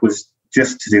 And that was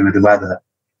just to do with the weather.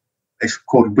 It's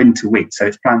called winter wheat. So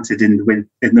it's planted in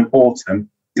the autumn,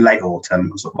 late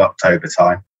autumn, sort of October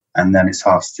time. And then it's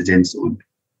harvested in sort of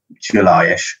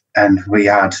July-ish. And we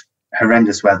had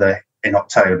horrendous weather in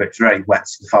October. It's very wet,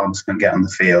 so the farmers couldn't get on the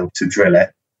field to drill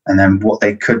it. And then what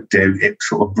they could do, it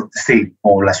sort of, the seed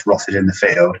more or less rotted in the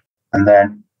field. And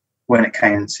then when it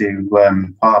came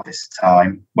to harvest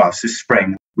time, well, so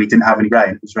spring, we didn't have any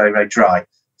rain. It was very, very dry.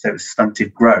 so it was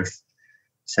stunted growth.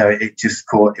 So it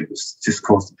was just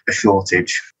caused a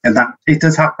shortage, and that it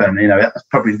does happen. That's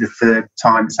probably the third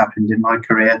time it's happened in my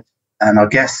career, and I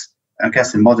guess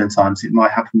in modern times it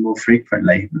might happen more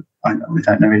frequently. We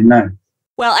don't really know.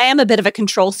 Well, I am a bit of a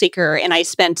control seeker, and I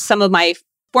spent some of my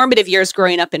formative years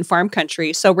growing up in farm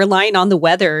country. So relying on the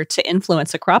weather to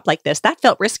influence a crop like this, that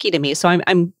felt risky to me. So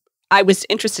I was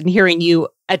interested in hearing you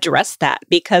address that,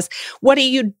 because what do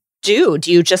you do?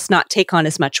 Do you just not take on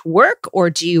as much work, or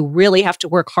do you really have to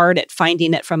work hard at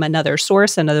finding it from another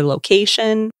source, another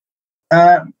location?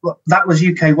 Well, that was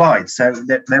UK wide, so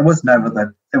there wasn't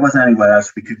anywhere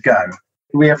else we could go.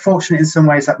 We are fortunate in some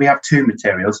ways that we have two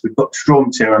materials. We've got straw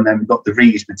material and then we've got the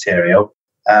reed material.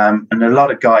 And a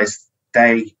lot of guys,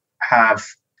 they have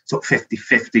sort of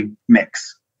 50-50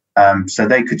 mix. So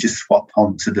they could just swap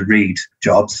onto the reed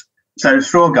jobs. So the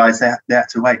straw guys, they had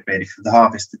to wait really for the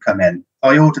harvest to come in.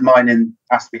 I ordered mine in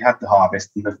after we had the harvest,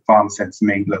 and the farmer said to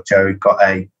me, "Look, Joe, we've got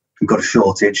a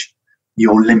shortage.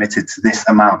 You're limited to this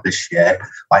amount this year.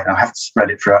 I have to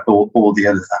spread it for all the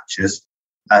other thatchers."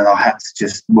 And I had to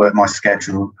just work my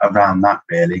schedule around that,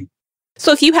 really.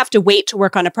 So if you have to wait to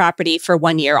work on a property for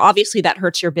 1 year, obviously that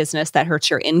hurts your business, that hurts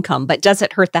your income. But does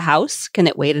it hurt the house? Can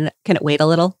it wait a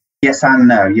little? Yes and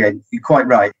no. Yeah, you're quite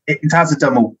right. It has a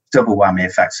double whammy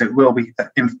effect. So it will be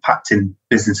impacting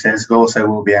businesses, but also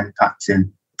will be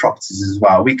impacting properties as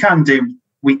well. We can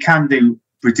do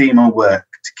redeemer work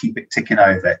to keep it ticking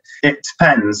over. It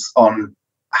depends on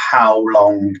how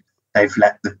long they've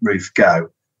let the roof go.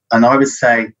 And I would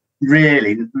say,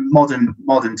 really,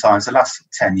 modern times, the last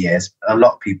 10 years, a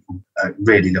lot of people are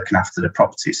really looking after the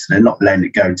properties, so they're not letting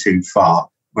it go too far.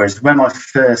 Whereas when I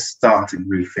first started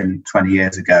roofing 20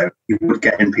 years ago, you would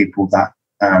get in people that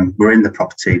were in the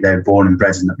property, they were born and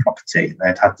bred in the property,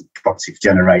 they'd had the property for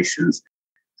generations,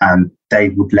 and they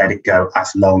would let it go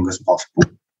as long as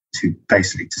possible to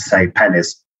save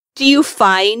pennies. Do you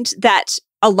find that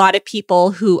a lot of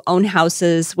people who own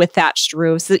houses with thatched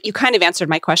roofs, that you kind of answered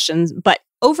my questions, but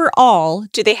overall,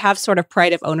 do they have sort of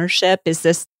pride of ownership?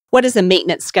 What does a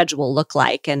maintenance schedule look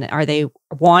like? And are they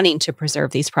wanting to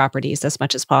preserve these properties as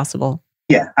much as possible?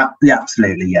 Yeah,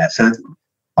 absolutely. Yeah. So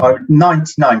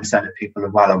 99% of people are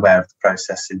well aware of the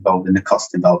process involved and the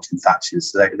cost involved in thatching.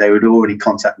 So they would already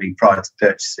contact me prior to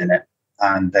purchasing it.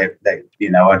 And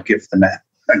I'd give them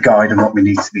a guide on what we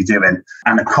need to be doing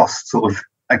and a cost, sort of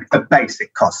a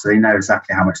basic cost. So they know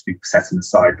exactly how much to be setting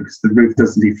aside, because the roof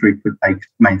does need frequent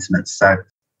maintenance. So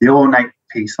the ornate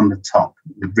piece on the top,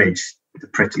 the ridge, the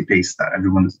pretty piece that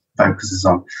everyone focuses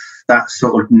on, that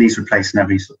sort of needs replacing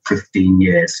every sort of 15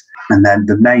 years. And then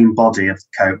the main body of the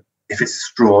coat, if it's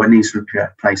straw, it needs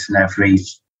replacing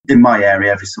in my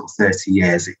area, every sort of 30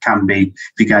 years. It can be,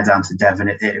 if you go down to Devon,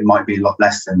 it might be a lot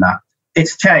less than that. It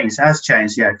has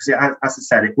changed, yeah, because as I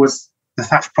said, it was the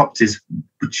thatched properties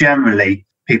were generally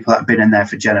people that have been in there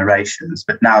for generations,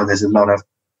 but now there's a lot of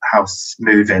house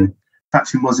moving.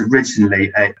 Thatching was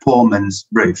originally a poor man's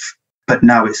roof, but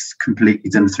now it's completely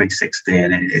done 360,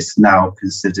 and it's now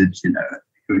considered,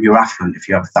 you're affluent if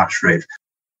you have a thatched roof.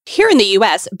 Here in the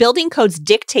US, building codes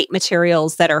dictate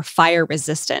materials that are fire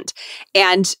resistant,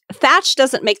 and thatch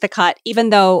doesn't make the cut, even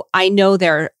though I know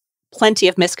there are plenty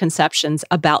of misconceptions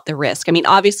about the risk. I mean,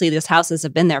 obviously, these houses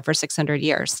have been there for 600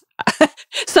 years,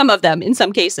 some of them in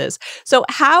some cases. So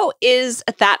how is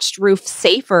a thatched roof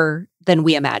safer than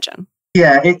we imagine?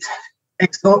 Yeah,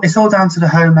 it's all down to the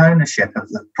home ownership of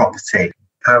the property,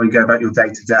 how you go about your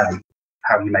day-to-day,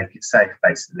 how you make it safe,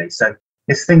 basically. So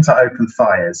it's things like open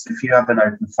fires. If you have an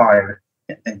open fire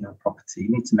in your property, you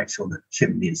need to make sure that the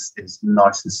chimney is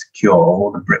nice and secure,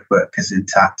 all the brickwork is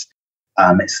intact,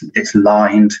 it's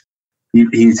lined. You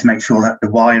need to make sure that the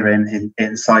wiring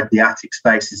inside the attic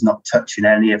space is not touching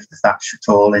any of the thatch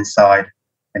at all inside.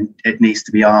 And it needs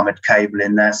to be armoured cable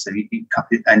in there, so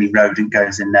any rodent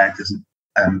goes in there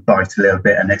doesn't bite a little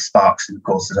bit and it sparks and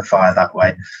causes a fire that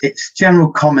way. It's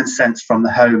general common sense from the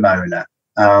homeowner.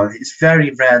 It's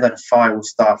very rare that a fire will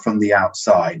start from the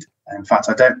outside. In fact,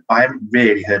 I haven't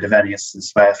really heard of any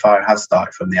instance where a fire has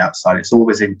started from the outside. It's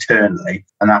always internally,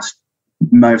 and that's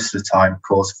most of the time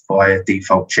caused by a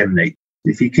default chimney.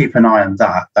 If you keep an eye on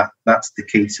that's the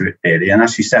key to it, really. And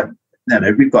as you said,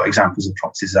 we've got examples of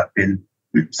properties that have been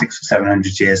 600 or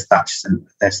 700 years thatched and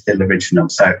they're still original.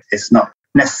 So it's not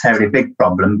necessarily a big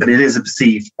problem, but it is a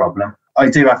perceived problem.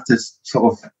 I do have to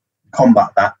sort of combat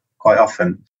that quite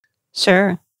often.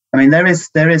 Sure. I mean, there is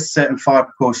certain fire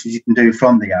precautions you can do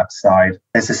from the outside.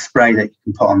 There's a spray that you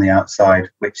can put on the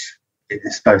outside, which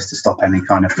is supposed to stop any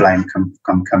kind of flame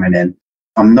coming in.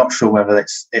 I'm not sure whether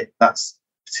that's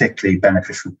particularly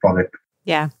beneficial product.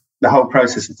 Yeah. the whole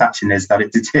process of thatching is that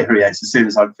it deteriorates as soon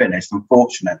as I've finished.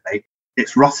 Unfortunately,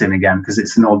 it's rotting again because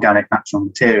it's an organic natural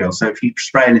material. So if you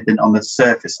spray anything on the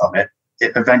surface of it,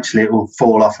 eventually it will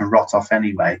fall off and rot off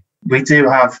anyway. We do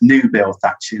have new build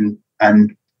thatching,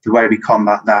 and the way we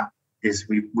combat that is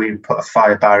we put a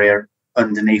fire barrier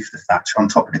underneath the thatch on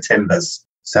top of the timbers.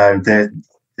 So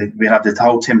we have the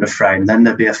whole timber frame, then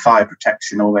there'll be a fire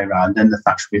protection all the way around, then the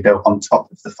thatch will be built on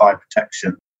top of the fire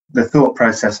protection. The thought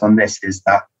process on this is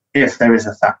that if there is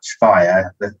a thatch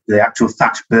fire, the actual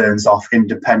thatch burns off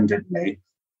independently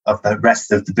of the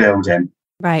rest of the building.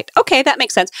 Right. Okay, that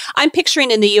makes sense. I'm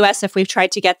picturing in the US, if we've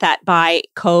tried to get that by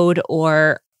code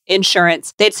or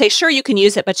insurance, they'd say, sure, you can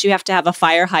use it, but you have to have a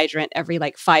fire hydrant every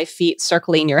 5 feet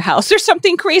circling your house or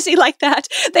something crazy like that.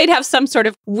 They'd have some sort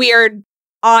of weird,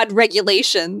 odd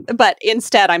regulation. But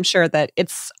instead, I'm sure that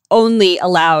it's only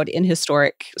allowed in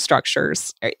historic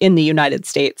structures in the United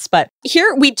States. But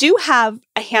here we do have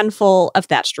a handful of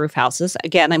thatched roof houses.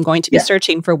 Again, I'm going to be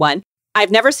searching for one.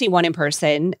 I've never seen one in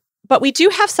person, but we do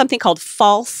have something called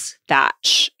false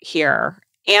thatch here.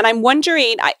 And I'm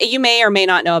wondering, you may or may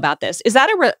not know about this. Is that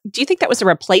do you think that was a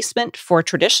replacement for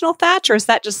traditional thatch, or is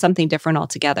that just something different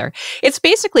altogether? It's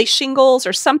basically shingles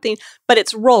or something, but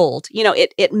it's rolled.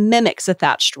 It mimics a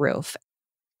thatched roof.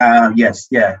 Yes,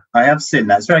 yeah, I have seen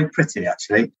that. It's very pretty,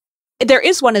 actually. There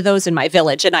is one of those in my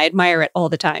village, and I admire it all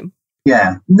the time.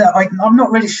 Yeah, no, I'm not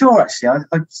really sure, actually.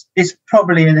 It's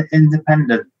probably an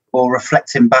independent or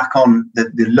reflecting back on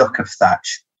the look of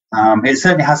thatch. It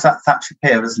certainly has that thatch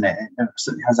appeal, doesn't it? It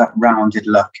certainly has that rounded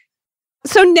look.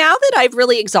 So now that I've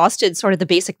really exhausted sort of the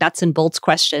basic nuts and bolts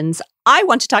questions, I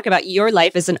want to talk about your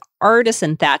life as an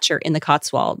artisan thatcher in the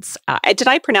Cotswolds. Did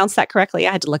I pronounce that correctly?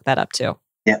 I had to look that up too.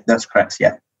 Yeah, that's correct.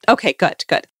 Yeah. Okay, good.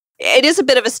 It is a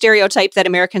bit of a stereotype that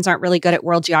Americans aren't really good at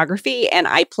world geography, and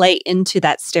I play into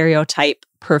that stereotype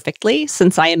perfectly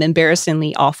since I am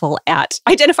embarrassingly awful at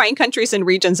identifying countries and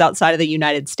regions outside of the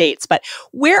United States. But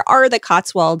where are the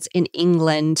Cotswolds in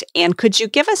England? And could you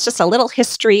give us just a little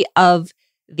history of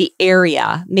the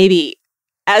area, maybe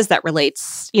as that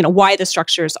relates, why the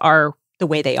structures are the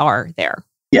way they are there?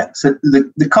 Yeah, so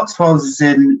the Cotswolds is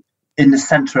in the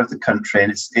centre of the country,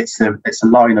 and it's a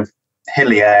line of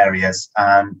hilly areas,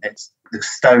 and the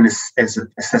stone is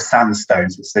a sandstone.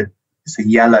 So it's a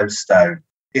yellow stone.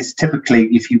 It's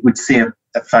typically, if you would see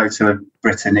a photo of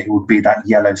Britain, it would be that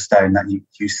yellow stone that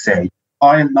you see.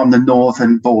 I am on the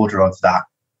northern border of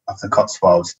the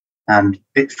Cotswolds, and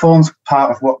it forms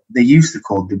part of what they used to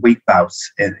call the wheat belt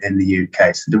in the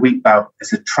UK. So the wheat belt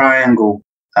is a triangle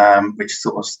which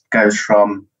sort of goes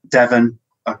from Devon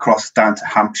across down to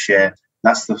Hampshire.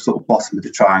 That's the sort of bottom of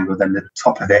the triangle. Then the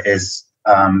top of it is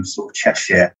sort of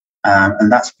Cheshire, and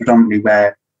that's predominantly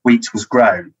where wheat was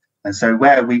grown. And so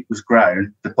where wheat was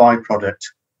grown, the byproduct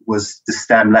was the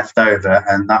stem left over,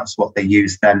 and that's what they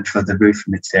used then for the roof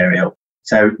material.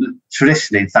 So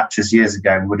traditionally, thatchers years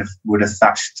ago would have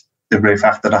thatched the roof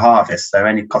after the harvest. So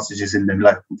any cottages in the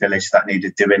local village that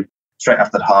needed doing straight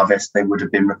after the harvest, they would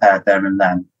have been repaired there and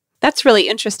then. That's really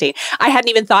interesting. I hadn't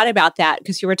even thought about that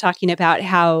because you were talking about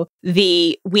how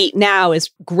the wheat now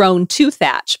is grown to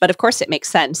thatch. But of course, it makes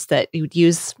sense that you would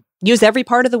use every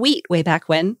part of the wheat way back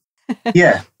when.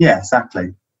 Yeah,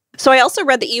 exactly. So I also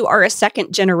read that you are a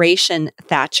second generation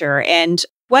thatcher. And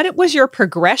what was your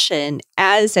progression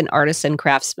as an artisan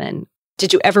craftsman?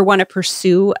 Did you ever want to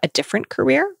pursue a different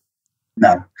career?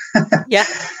 No. Yeah.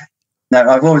 No,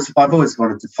 I've always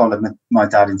wanted to follow my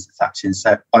dad into thatching.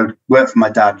 So I worked for my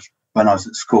dad when I was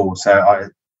at school. So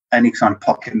any kind of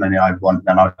pocket money I'd want,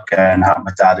 then I'd go and help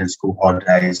my dad in school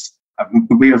holidays.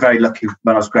 We were very lucky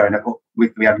when I was growing up. We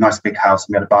had a nice big house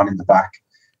and we had a barn in the back.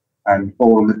 And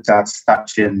all the dad's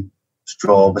thatching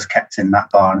straw was kept in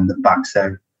that barn in the back.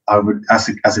 So I would, as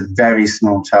a very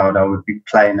small child, I would be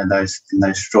playing in those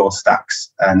straw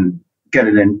stacks and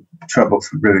getting in trouble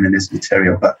for ruining his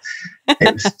material. But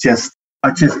it was I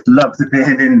just loved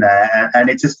being in there, and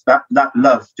it just that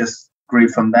love just grew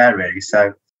from there really.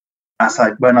 So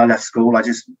when I left school, I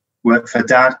just worked for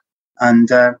Dad,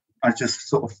 and I just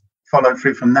sort of followed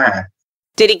through from there.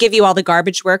 Did he give you all the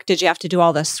garbage work? Did you have to do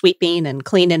all the sweeping and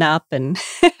cleaning up and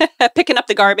picking up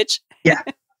the garbage? Yeah,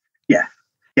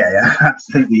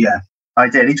 absolutely, yeah. I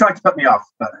did. He tried to put me off,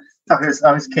 but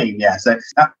I was keen, yeah. So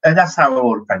that's how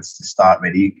all apprentices start,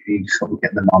 really. You sort of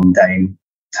get the mundane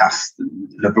tasks,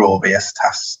 laborious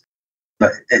tasks,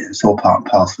 but it's all part and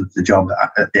parcel of the job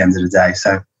at the end of the day.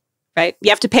 So, right, you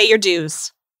have to pay your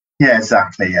dues. Yeah,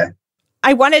 exactly, yeah.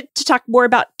 I wanted to talk more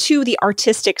about, the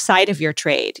artistic side of your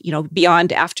trade,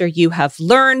 beyond after you have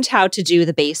learned how to do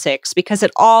the basics, because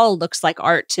it all looks like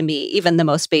art to me, even the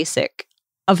most basic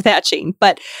of thatching.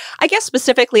 But I guess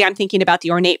specifically, I'm thinking about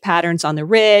the ornate patterns on the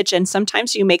ridge. And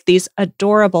sometimes you make these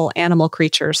adorable animal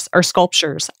creatures or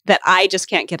sculptures that I just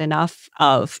can't get enough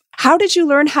of. How did you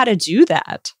learn how to do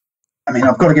that? I mean,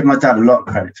 I've got to give my dad a lot of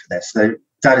credit for this. So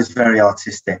Dad is very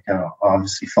artistic, and I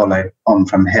obviously follow on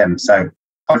from him. So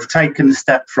I've taken the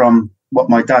step from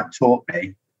what my dad taught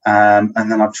me, and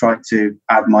then I've tried to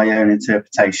add my own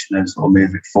interpretation and sort of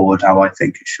move it forward how I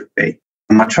think it should be.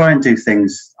 And I try and do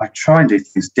things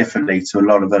differently to a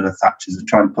lot of other thatchers. I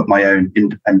try and put my own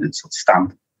independent sort of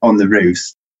stamp on the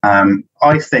roofs.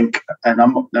 I think, and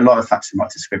a lot of thatchers might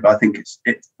disagree, but I think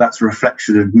that's a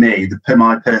reflection of me,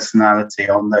 my personality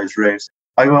on those roofs.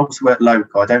 I always work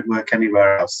local. I don't work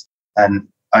anywhere else. And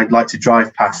I'd like to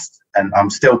drive past, and I'm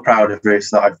still proud of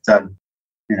roofs that I've done,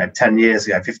 10 years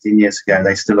ago, 15 years ago.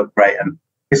 They still look great. And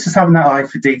it's just having that eye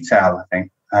for detail, I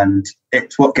think. And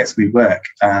it's what gets me work,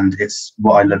 and it's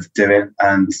what I love doing.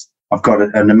 And I've got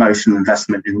an emotional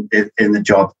investment in the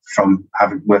job from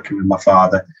working with my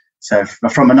father. So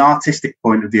from an artistic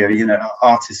point of view,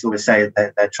 artists always say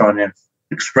that they're trying to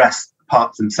express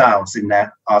part of themselves in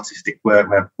their artistic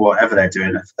work, whatever they're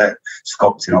doing, if they're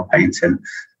sculpting or painting.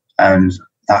 And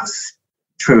that's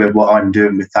true of what I'm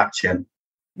doing with thatching.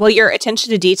 Well, your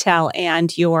attention to detail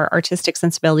and your artistic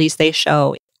sensibilities, they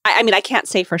show. I mean, I can't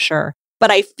say for sure,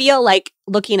 but I feel like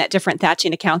looking at different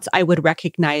thatching accounts, I would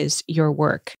recognize your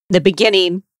work. The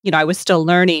beginning, I was still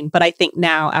learning, but I think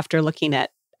now after looking at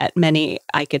many,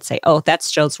 I could say, oh,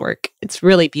 that's Joe's work. It's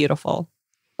really beautiful.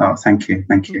 Oh, thank you.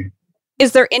 Thank you.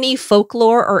 Is there any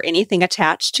folklore or anything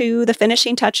attached to the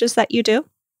finishing touches that you do?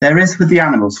 There is with the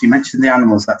animals. You mentioned the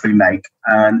animals that we make.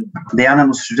 And the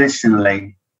animals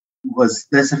traditionally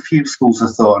there's a few schools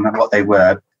of thought on what they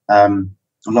were. A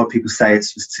lot of people say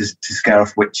it's just to scare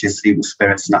off witches, evil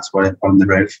spirits, and that's why they put on the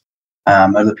roof.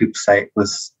 Other people say it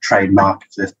was trademark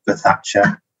for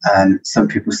Thatcher. And some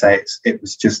people say it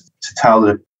was just to tell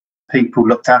the people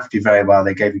looked after you very well.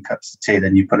 They gave you cups of tea,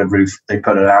 then they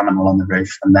put an animal on the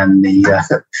roof, and then the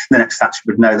next Thatcher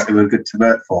would know that they were good to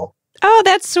work for. Oh,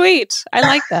 that's sweet. I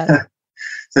like that. So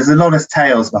there's a lot of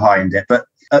tales behind it, but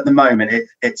at the moment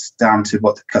it's down to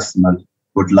what the customer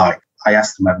would like. I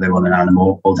ask them whether they want an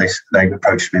animal, or they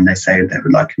approach me and they say they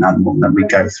would like an animal, and then we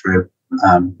go through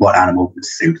what animal would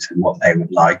suit and what they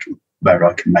would like, and where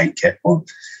I can make it, or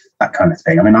that kind of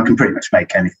thing. I mean, I can pretty much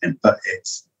make anything, but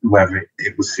it's whether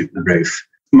it will suit the roof.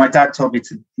 My dad taught me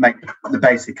to make the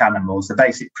basic animals, the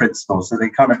basic principles. So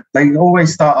they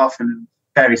always start off in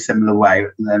a very similar way,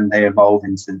 and then they evolve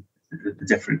into the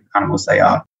different animals they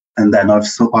are. And then I've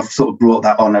sort of brought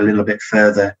that on a little bit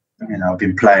further. I've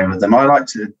been playing with them. I like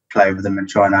to play with them and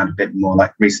try and add a bit more.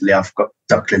 Like recently, I've got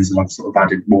ducklings, and I've sort of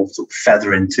added more sort of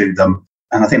feather into them.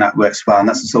 And I think that works well. And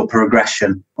that's a sort of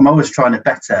progression. I'm always trying to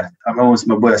better. I'm always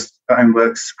my own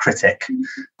worst critic.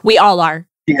 We all are.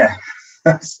 Yeah.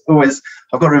 That's always,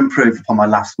 I've got to improve upon my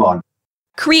last one.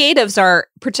 Creatives are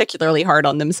particularly hard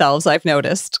on themselves, I've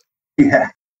noticed.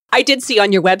 Yeah. I did see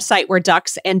on your website where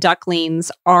ducks and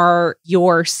ducklings are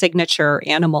your signature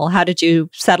animal. How did you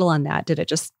settle on that? Did it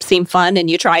just seem fun and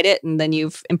you tried it and then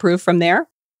you've improved from there?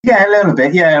 Yeah, a little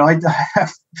bit. Yeah,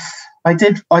 I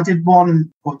did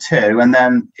one or two, and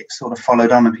then it sort of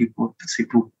followed on, and people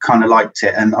kind of liked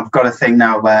it. And I've got a thing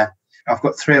now where I've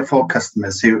got 3 or 4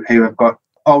 customers who have got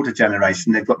older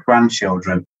generation. They've got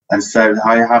grandchildren, and so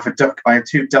I have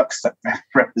 2 ducks that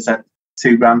represent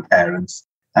 2 grandparents,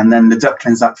 and then the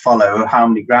ducklings that follow are how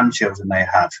many grandchildren they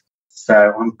have.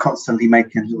 So I'm constantly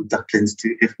making little ducklings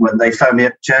when they phone me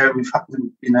up, Joe, we've had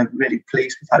them, really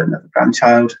pleased, we've had another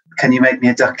grandchild. Can you make me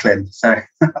a duckling? So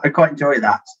I quite enjoy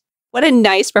that. What a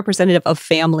nice representative of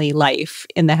family life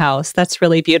in the house. That's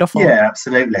really beautiful. Yeah,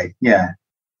 absolutely. Yeah.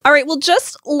 All right. Well,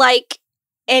 just like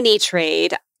any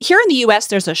trade, here in the US,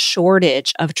 there's a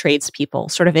shortage of tradespeople,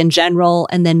 sort of in general,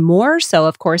 and then more so,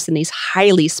 of course, in these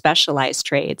highly specialized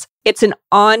trades. It's an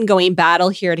ongoing battle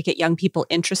here to get young people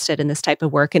interested in this type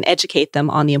of work and educate them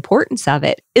on the importance of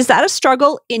it. Is that a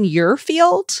struggle in your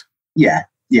field? Yeah,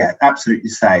 absolutely the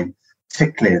same,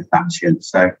 particularly in thatching.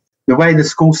 So the way the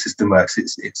school system works,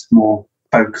 it's more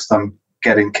focused on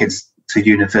getting kids to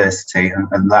university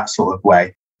and that sort of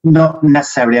way. Not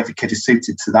necessarily every kid is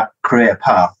suited to that career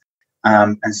path.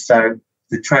 And so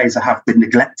the trades have been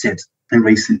neglected in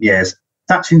recent years.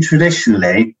 Thatching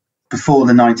traditionally, before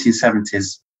the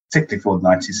 1970s, particularly before the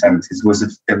 1970s,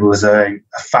 was a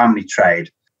family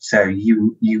trade. So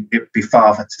it'd be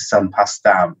father to son passed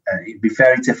down. It'd be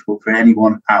very difficult for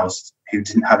anyone else who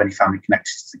didn't have any family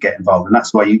connections to get involved. And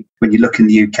that's why when you look in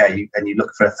the UK and you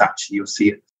look for a thatcher, you'll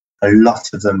see a lot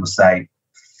of them will say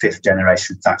fifth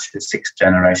generation Thatcher, sixth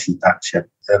generation Thatcher.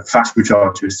 The vast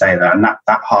majority would say that, and that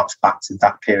harks back to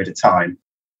that period of time.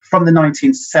 From the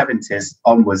 1970s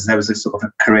onwards, there was a sort of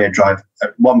a career drive.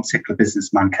 One particular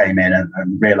businessman came in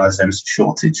and realised there was a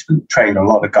shortage and trained a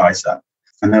lot of guys up.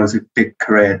 And there was a big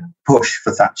career push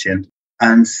for thatching.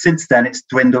 And since then, it's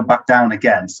dwindled back down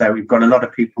again. So we've got a lot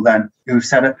of people then who've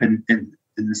set up in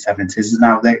the 70s.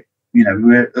 Now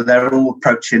they're all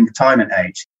approaching retirement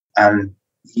age. And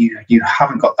you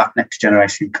haven't got that next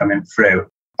generation coming through.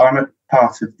 I'm a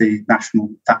part of the National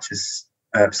Thatchers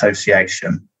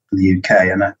Association in the UK,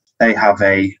 and they have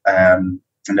an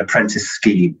apprentice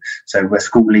scheme, so where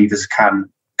school leavers can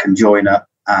join up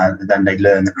and then they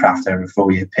learn the craft over a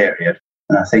 4-year period.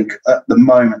 And I think at the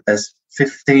moment there's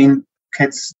 15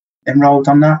 kids enrolled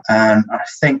on that, and I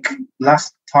think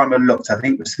last time I looked, I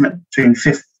think it was between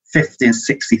 50 and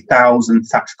 60,000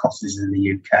 thatch cottages in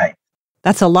the UK.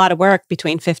 That's a lot of work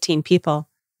between 15 people.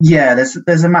 Yeah,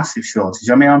 there's a massive shortage.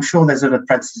 I mean, I'm sure there's other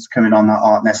apprentices coming on that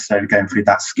aren't necessarily going through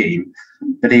that scheme,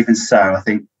 but even so, I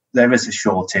think there is a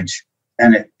shortage,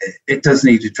 and it does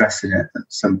need addressing it at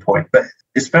some point. But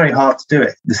it's very hard to do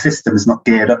it. The system is not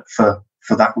geared up for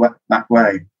that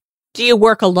way. Do you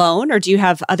work alone, or do you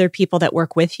have other people that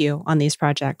work with you on these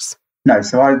projects? No,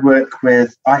 so I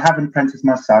have an apprentice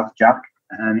myself, Jack,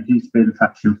 and he's been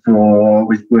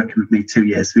working with me 2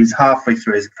 years. So he's halfway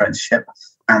through his apprenticeship.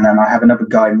 And then I have another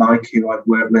guy, Mike, who I've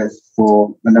worked with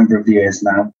for a number of years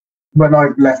now. When I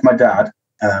left my dad,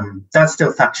 Dad's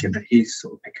still thatching, but he's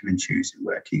sort of picking and choosing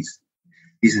work. He's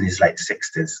in his late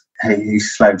 60s.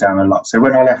 He's slowed down a lot. So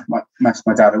when I left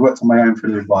my dad, I worked on my own for a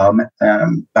little while,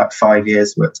 about 5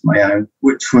 years, worked on my own,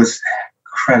 which was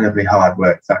incredibly hard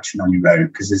work, thatching on your own,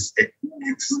 because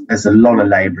there's a lot of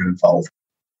labour involved.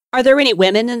 Are there any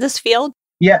women in this field?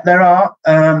 Yeah, there are.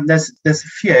 There's a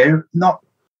few.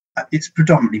 It's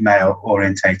predominantly male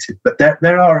orientated, but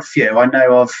there are a few. I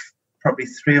know of probably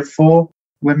 3 or 4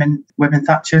 women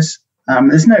thatchers.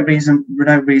 There's no reason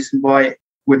why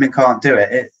women can't do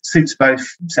it. It suits both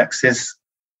sexes.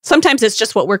 Sometimes it's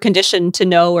just what we're conditioned to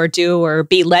know or do or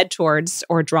be led towards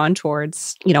or drawn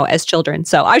towards, as children.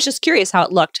 So I was just curious how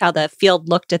the field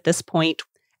looked at this point.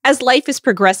 As life is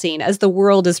progressing, as the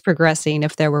world is progressing,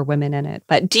 if there were women in it.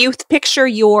 But do you picture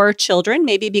your children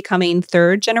maybe becoming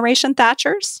third generation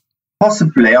thatchers?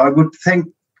 Possibly. I would think,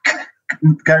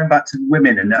 going back to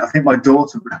women, and I think my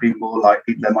daughter would be more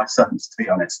likely than my sons, to be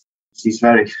honest. She's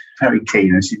very, very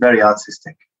keen and she's very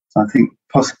artistic. So I think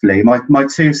possibly my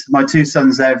two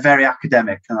sons, they're very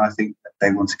academic, and I think that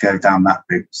they want to go down that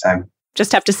route. So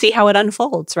just have to see how it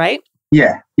unfolds, right?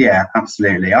 Yeah,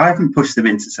 absolutely. I haven't pushed them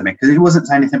into something because it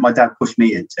wasn't anything my dad pushed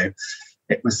me into.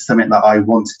 It was something that I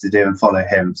wanted to do and follow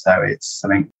him. So it's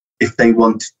something, if they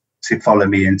want to follow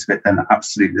me into it, then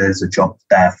absolutely there's a job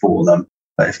there for them.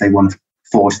 But if they want to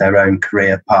forge their own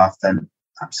career path, then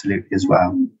absolutely as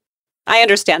well. I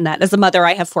understand that. As a mother,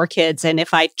 I have 4 kids. And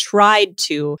if I tried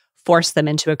to force them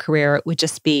into a career, it would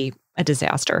just be a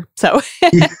disaster. So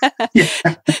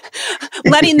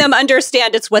letting them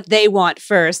understand it's what they want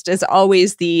first is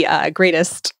always the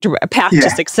greatest path to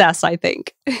success, I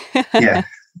think. Yeah.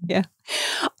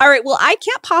 All right. Well, I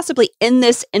can't possibly end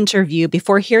this interview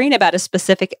before hearing about a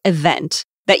specific event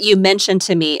that you mentioned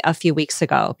to me a few weeks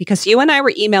ago, because you and I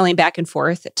were emailing back and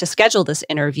forth to schedule this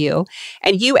interview,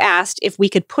 and you asked if we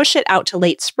could push it out to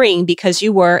late spring because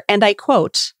you were, and I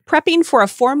quote, prepping for a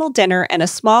formal dinner and a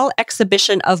small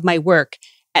exhibition of my work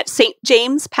at St.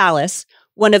 James Palace,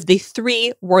 one of the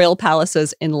 3 royal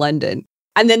palaces in London.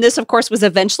 And then this, of course, was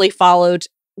eventually followed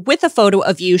with a photo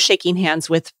of you shaking hands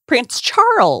with Prince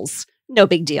Charles. No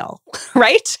big deal,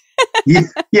 right?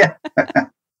 Yeah.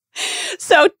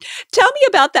 So tell me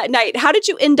about that night. How did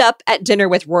you end up at dinner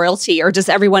with royalty, or does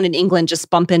everyone in England just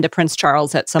bump into Prince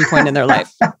Charles at some point in their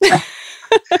life? Yeah,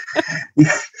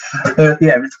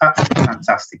 it was absolutely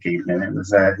fantastic evening. It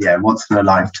was once in a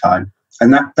lifetime.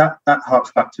 And that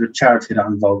harks back to a charity that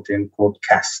I'm involved in called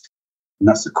KEST. And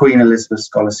that's the Queen Elizabeth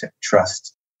Scholarship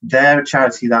Trust. They're a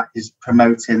charity that is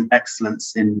promoting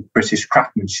excellence in British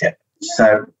craftsmanship.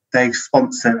 So they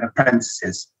sponsor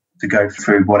apprentices to go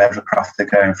through whatever craft they're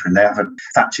going through. They have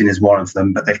thatching is one of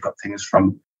them, but they've got things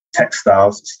from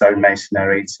textiles to stone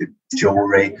masonry to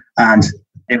jewellery. And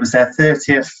it was their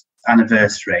 30th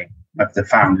anniversary of the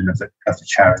founding of the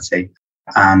charity.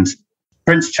 And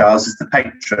Prince Charles is the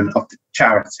patron of the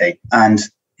charity. And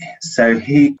so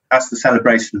he, as the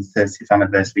celebration of the 30th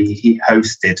anniversary, he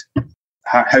hosted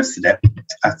it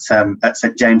at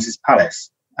St. James's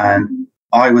Palace. And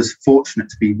I was fortunate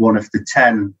to be one of the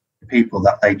 10 people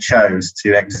that they chose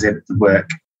to exhibit the work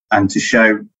and to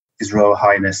show His Royal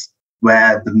Highness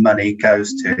where the money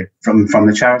goes to from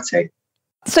the charity.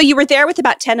 So you were there with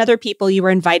about 10 other people. You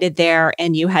were invited there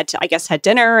and you had to, I guess, had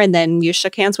dinner and then you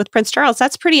shook hands with Prince Charles.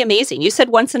 That's pretty amazing. You said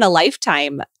once in a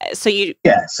lifetime. So you...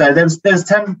 Yeah, so there's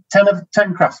 10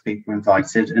 craftspeople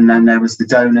invited, and then there was the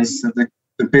donors,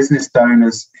 the business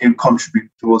donors who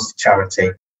contribute towards the charity.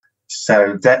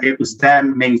 So that it was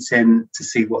them meeting to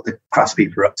see what the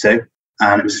craftspeople are up to.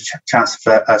 And it was a chance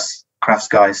for us crafts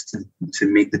guys to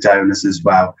meet the donors as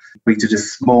well. We did a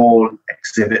small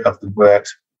exhibit of the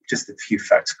works, just a few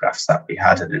photographs that we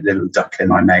had and a little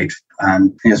duckling I made.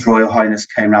 And His Royal Highness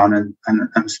came round and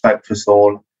spoke to us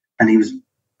all. And he was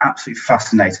absolutely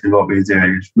fascinated with what we were doing.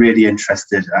 He was really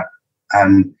interested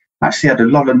and actually had a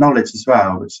lot of knowledge as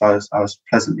well, which I was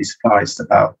pleasantly surprised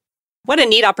about. What a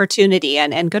neat opportunity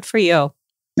and good for you.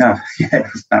 Yeah,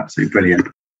 it was absolutely brilliant.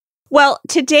 Well,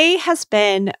 today has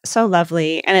been so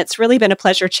lovely, and it's really been a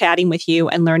pleasure chatting with you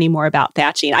and learning more about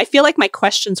thatching. I feel like my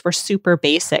questions were super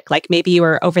basic, like maybe you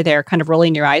were over there kind of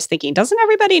rolling your eyes thinking, doesn't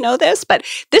everybody know this? But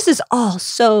this is all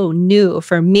so new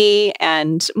for me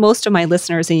and most of my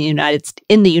listeners in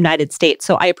the United States.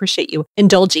 So I appreciate you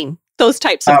indulging those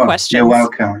types of questions. You're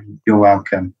welcome. You're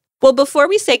welcome. Well, before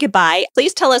we say goodbye,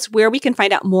 please tell us where we can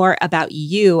find out more about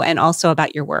you and also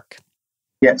about your work.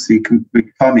 Yeah, so you can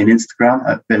find me on Instagram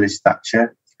at Village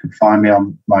Thatcher. You can find me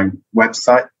on my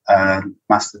website,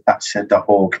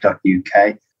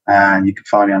 masterthatcher.org.uk. And you can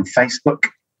find me on Facebook.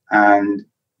 And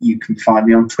you can find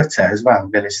me on Twitter as well,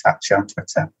 Village Thatcher on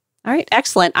Twitter. All right,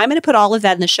 excellent. I'm going to put all of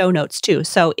that in the show notes too.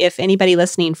 So if anybody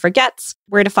listening forgets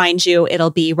where to find you,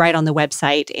 it'll be right on the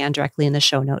website and directly in the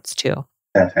show notes too.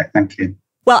 Perfect, thank you.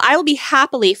 Well, I will be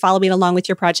happily following along with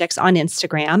your projects on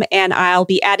Instagram, and I'll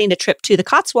be adding a trip to the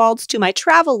Cotswolds to my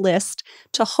travel list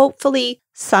to hopefully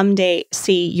someday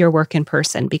see your work in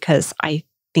person, because I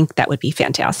think that would be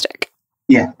fantastic.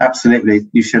 Yeah, absolutely.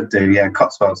 You should do. Yeah,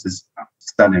 Cotswolds is a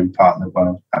stunning part of the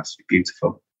world. Absolutely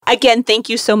beautiful. Again, thank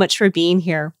you so much for being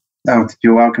here. Oh,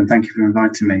 you're welcome. Thank you for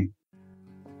inviting me.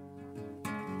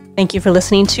 Thank you for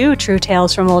listening to True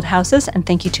Tales from Old Houses, and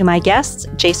thank you to my guests,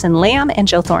 Jason Lamb and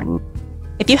Joe Thornton.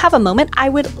 If you have a moment, I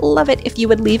would love it if you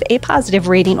would leave a positive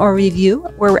rating or review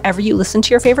wherever you listen to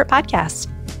your favorite podcasts.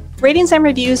 Ratings and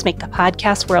reviews make the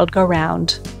podcast world go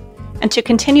round. And to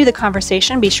continue the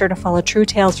conversation, be sure to follow True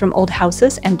Tales from Old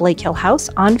Houses and Blake Hill House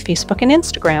on Facebook and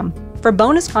Instagram. For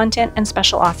bonus content and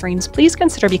special offerings, please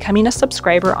consider becoming a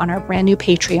subscriber on our brand new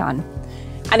Patreon.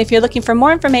 And if you're looking for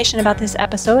more information about this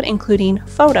episode, including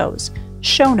photos,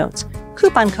 show notes,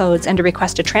 coupon codes, and to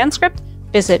request a transcript,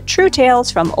 visit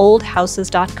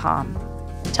truetalesfromoldhouses.com.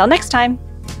 Until next time.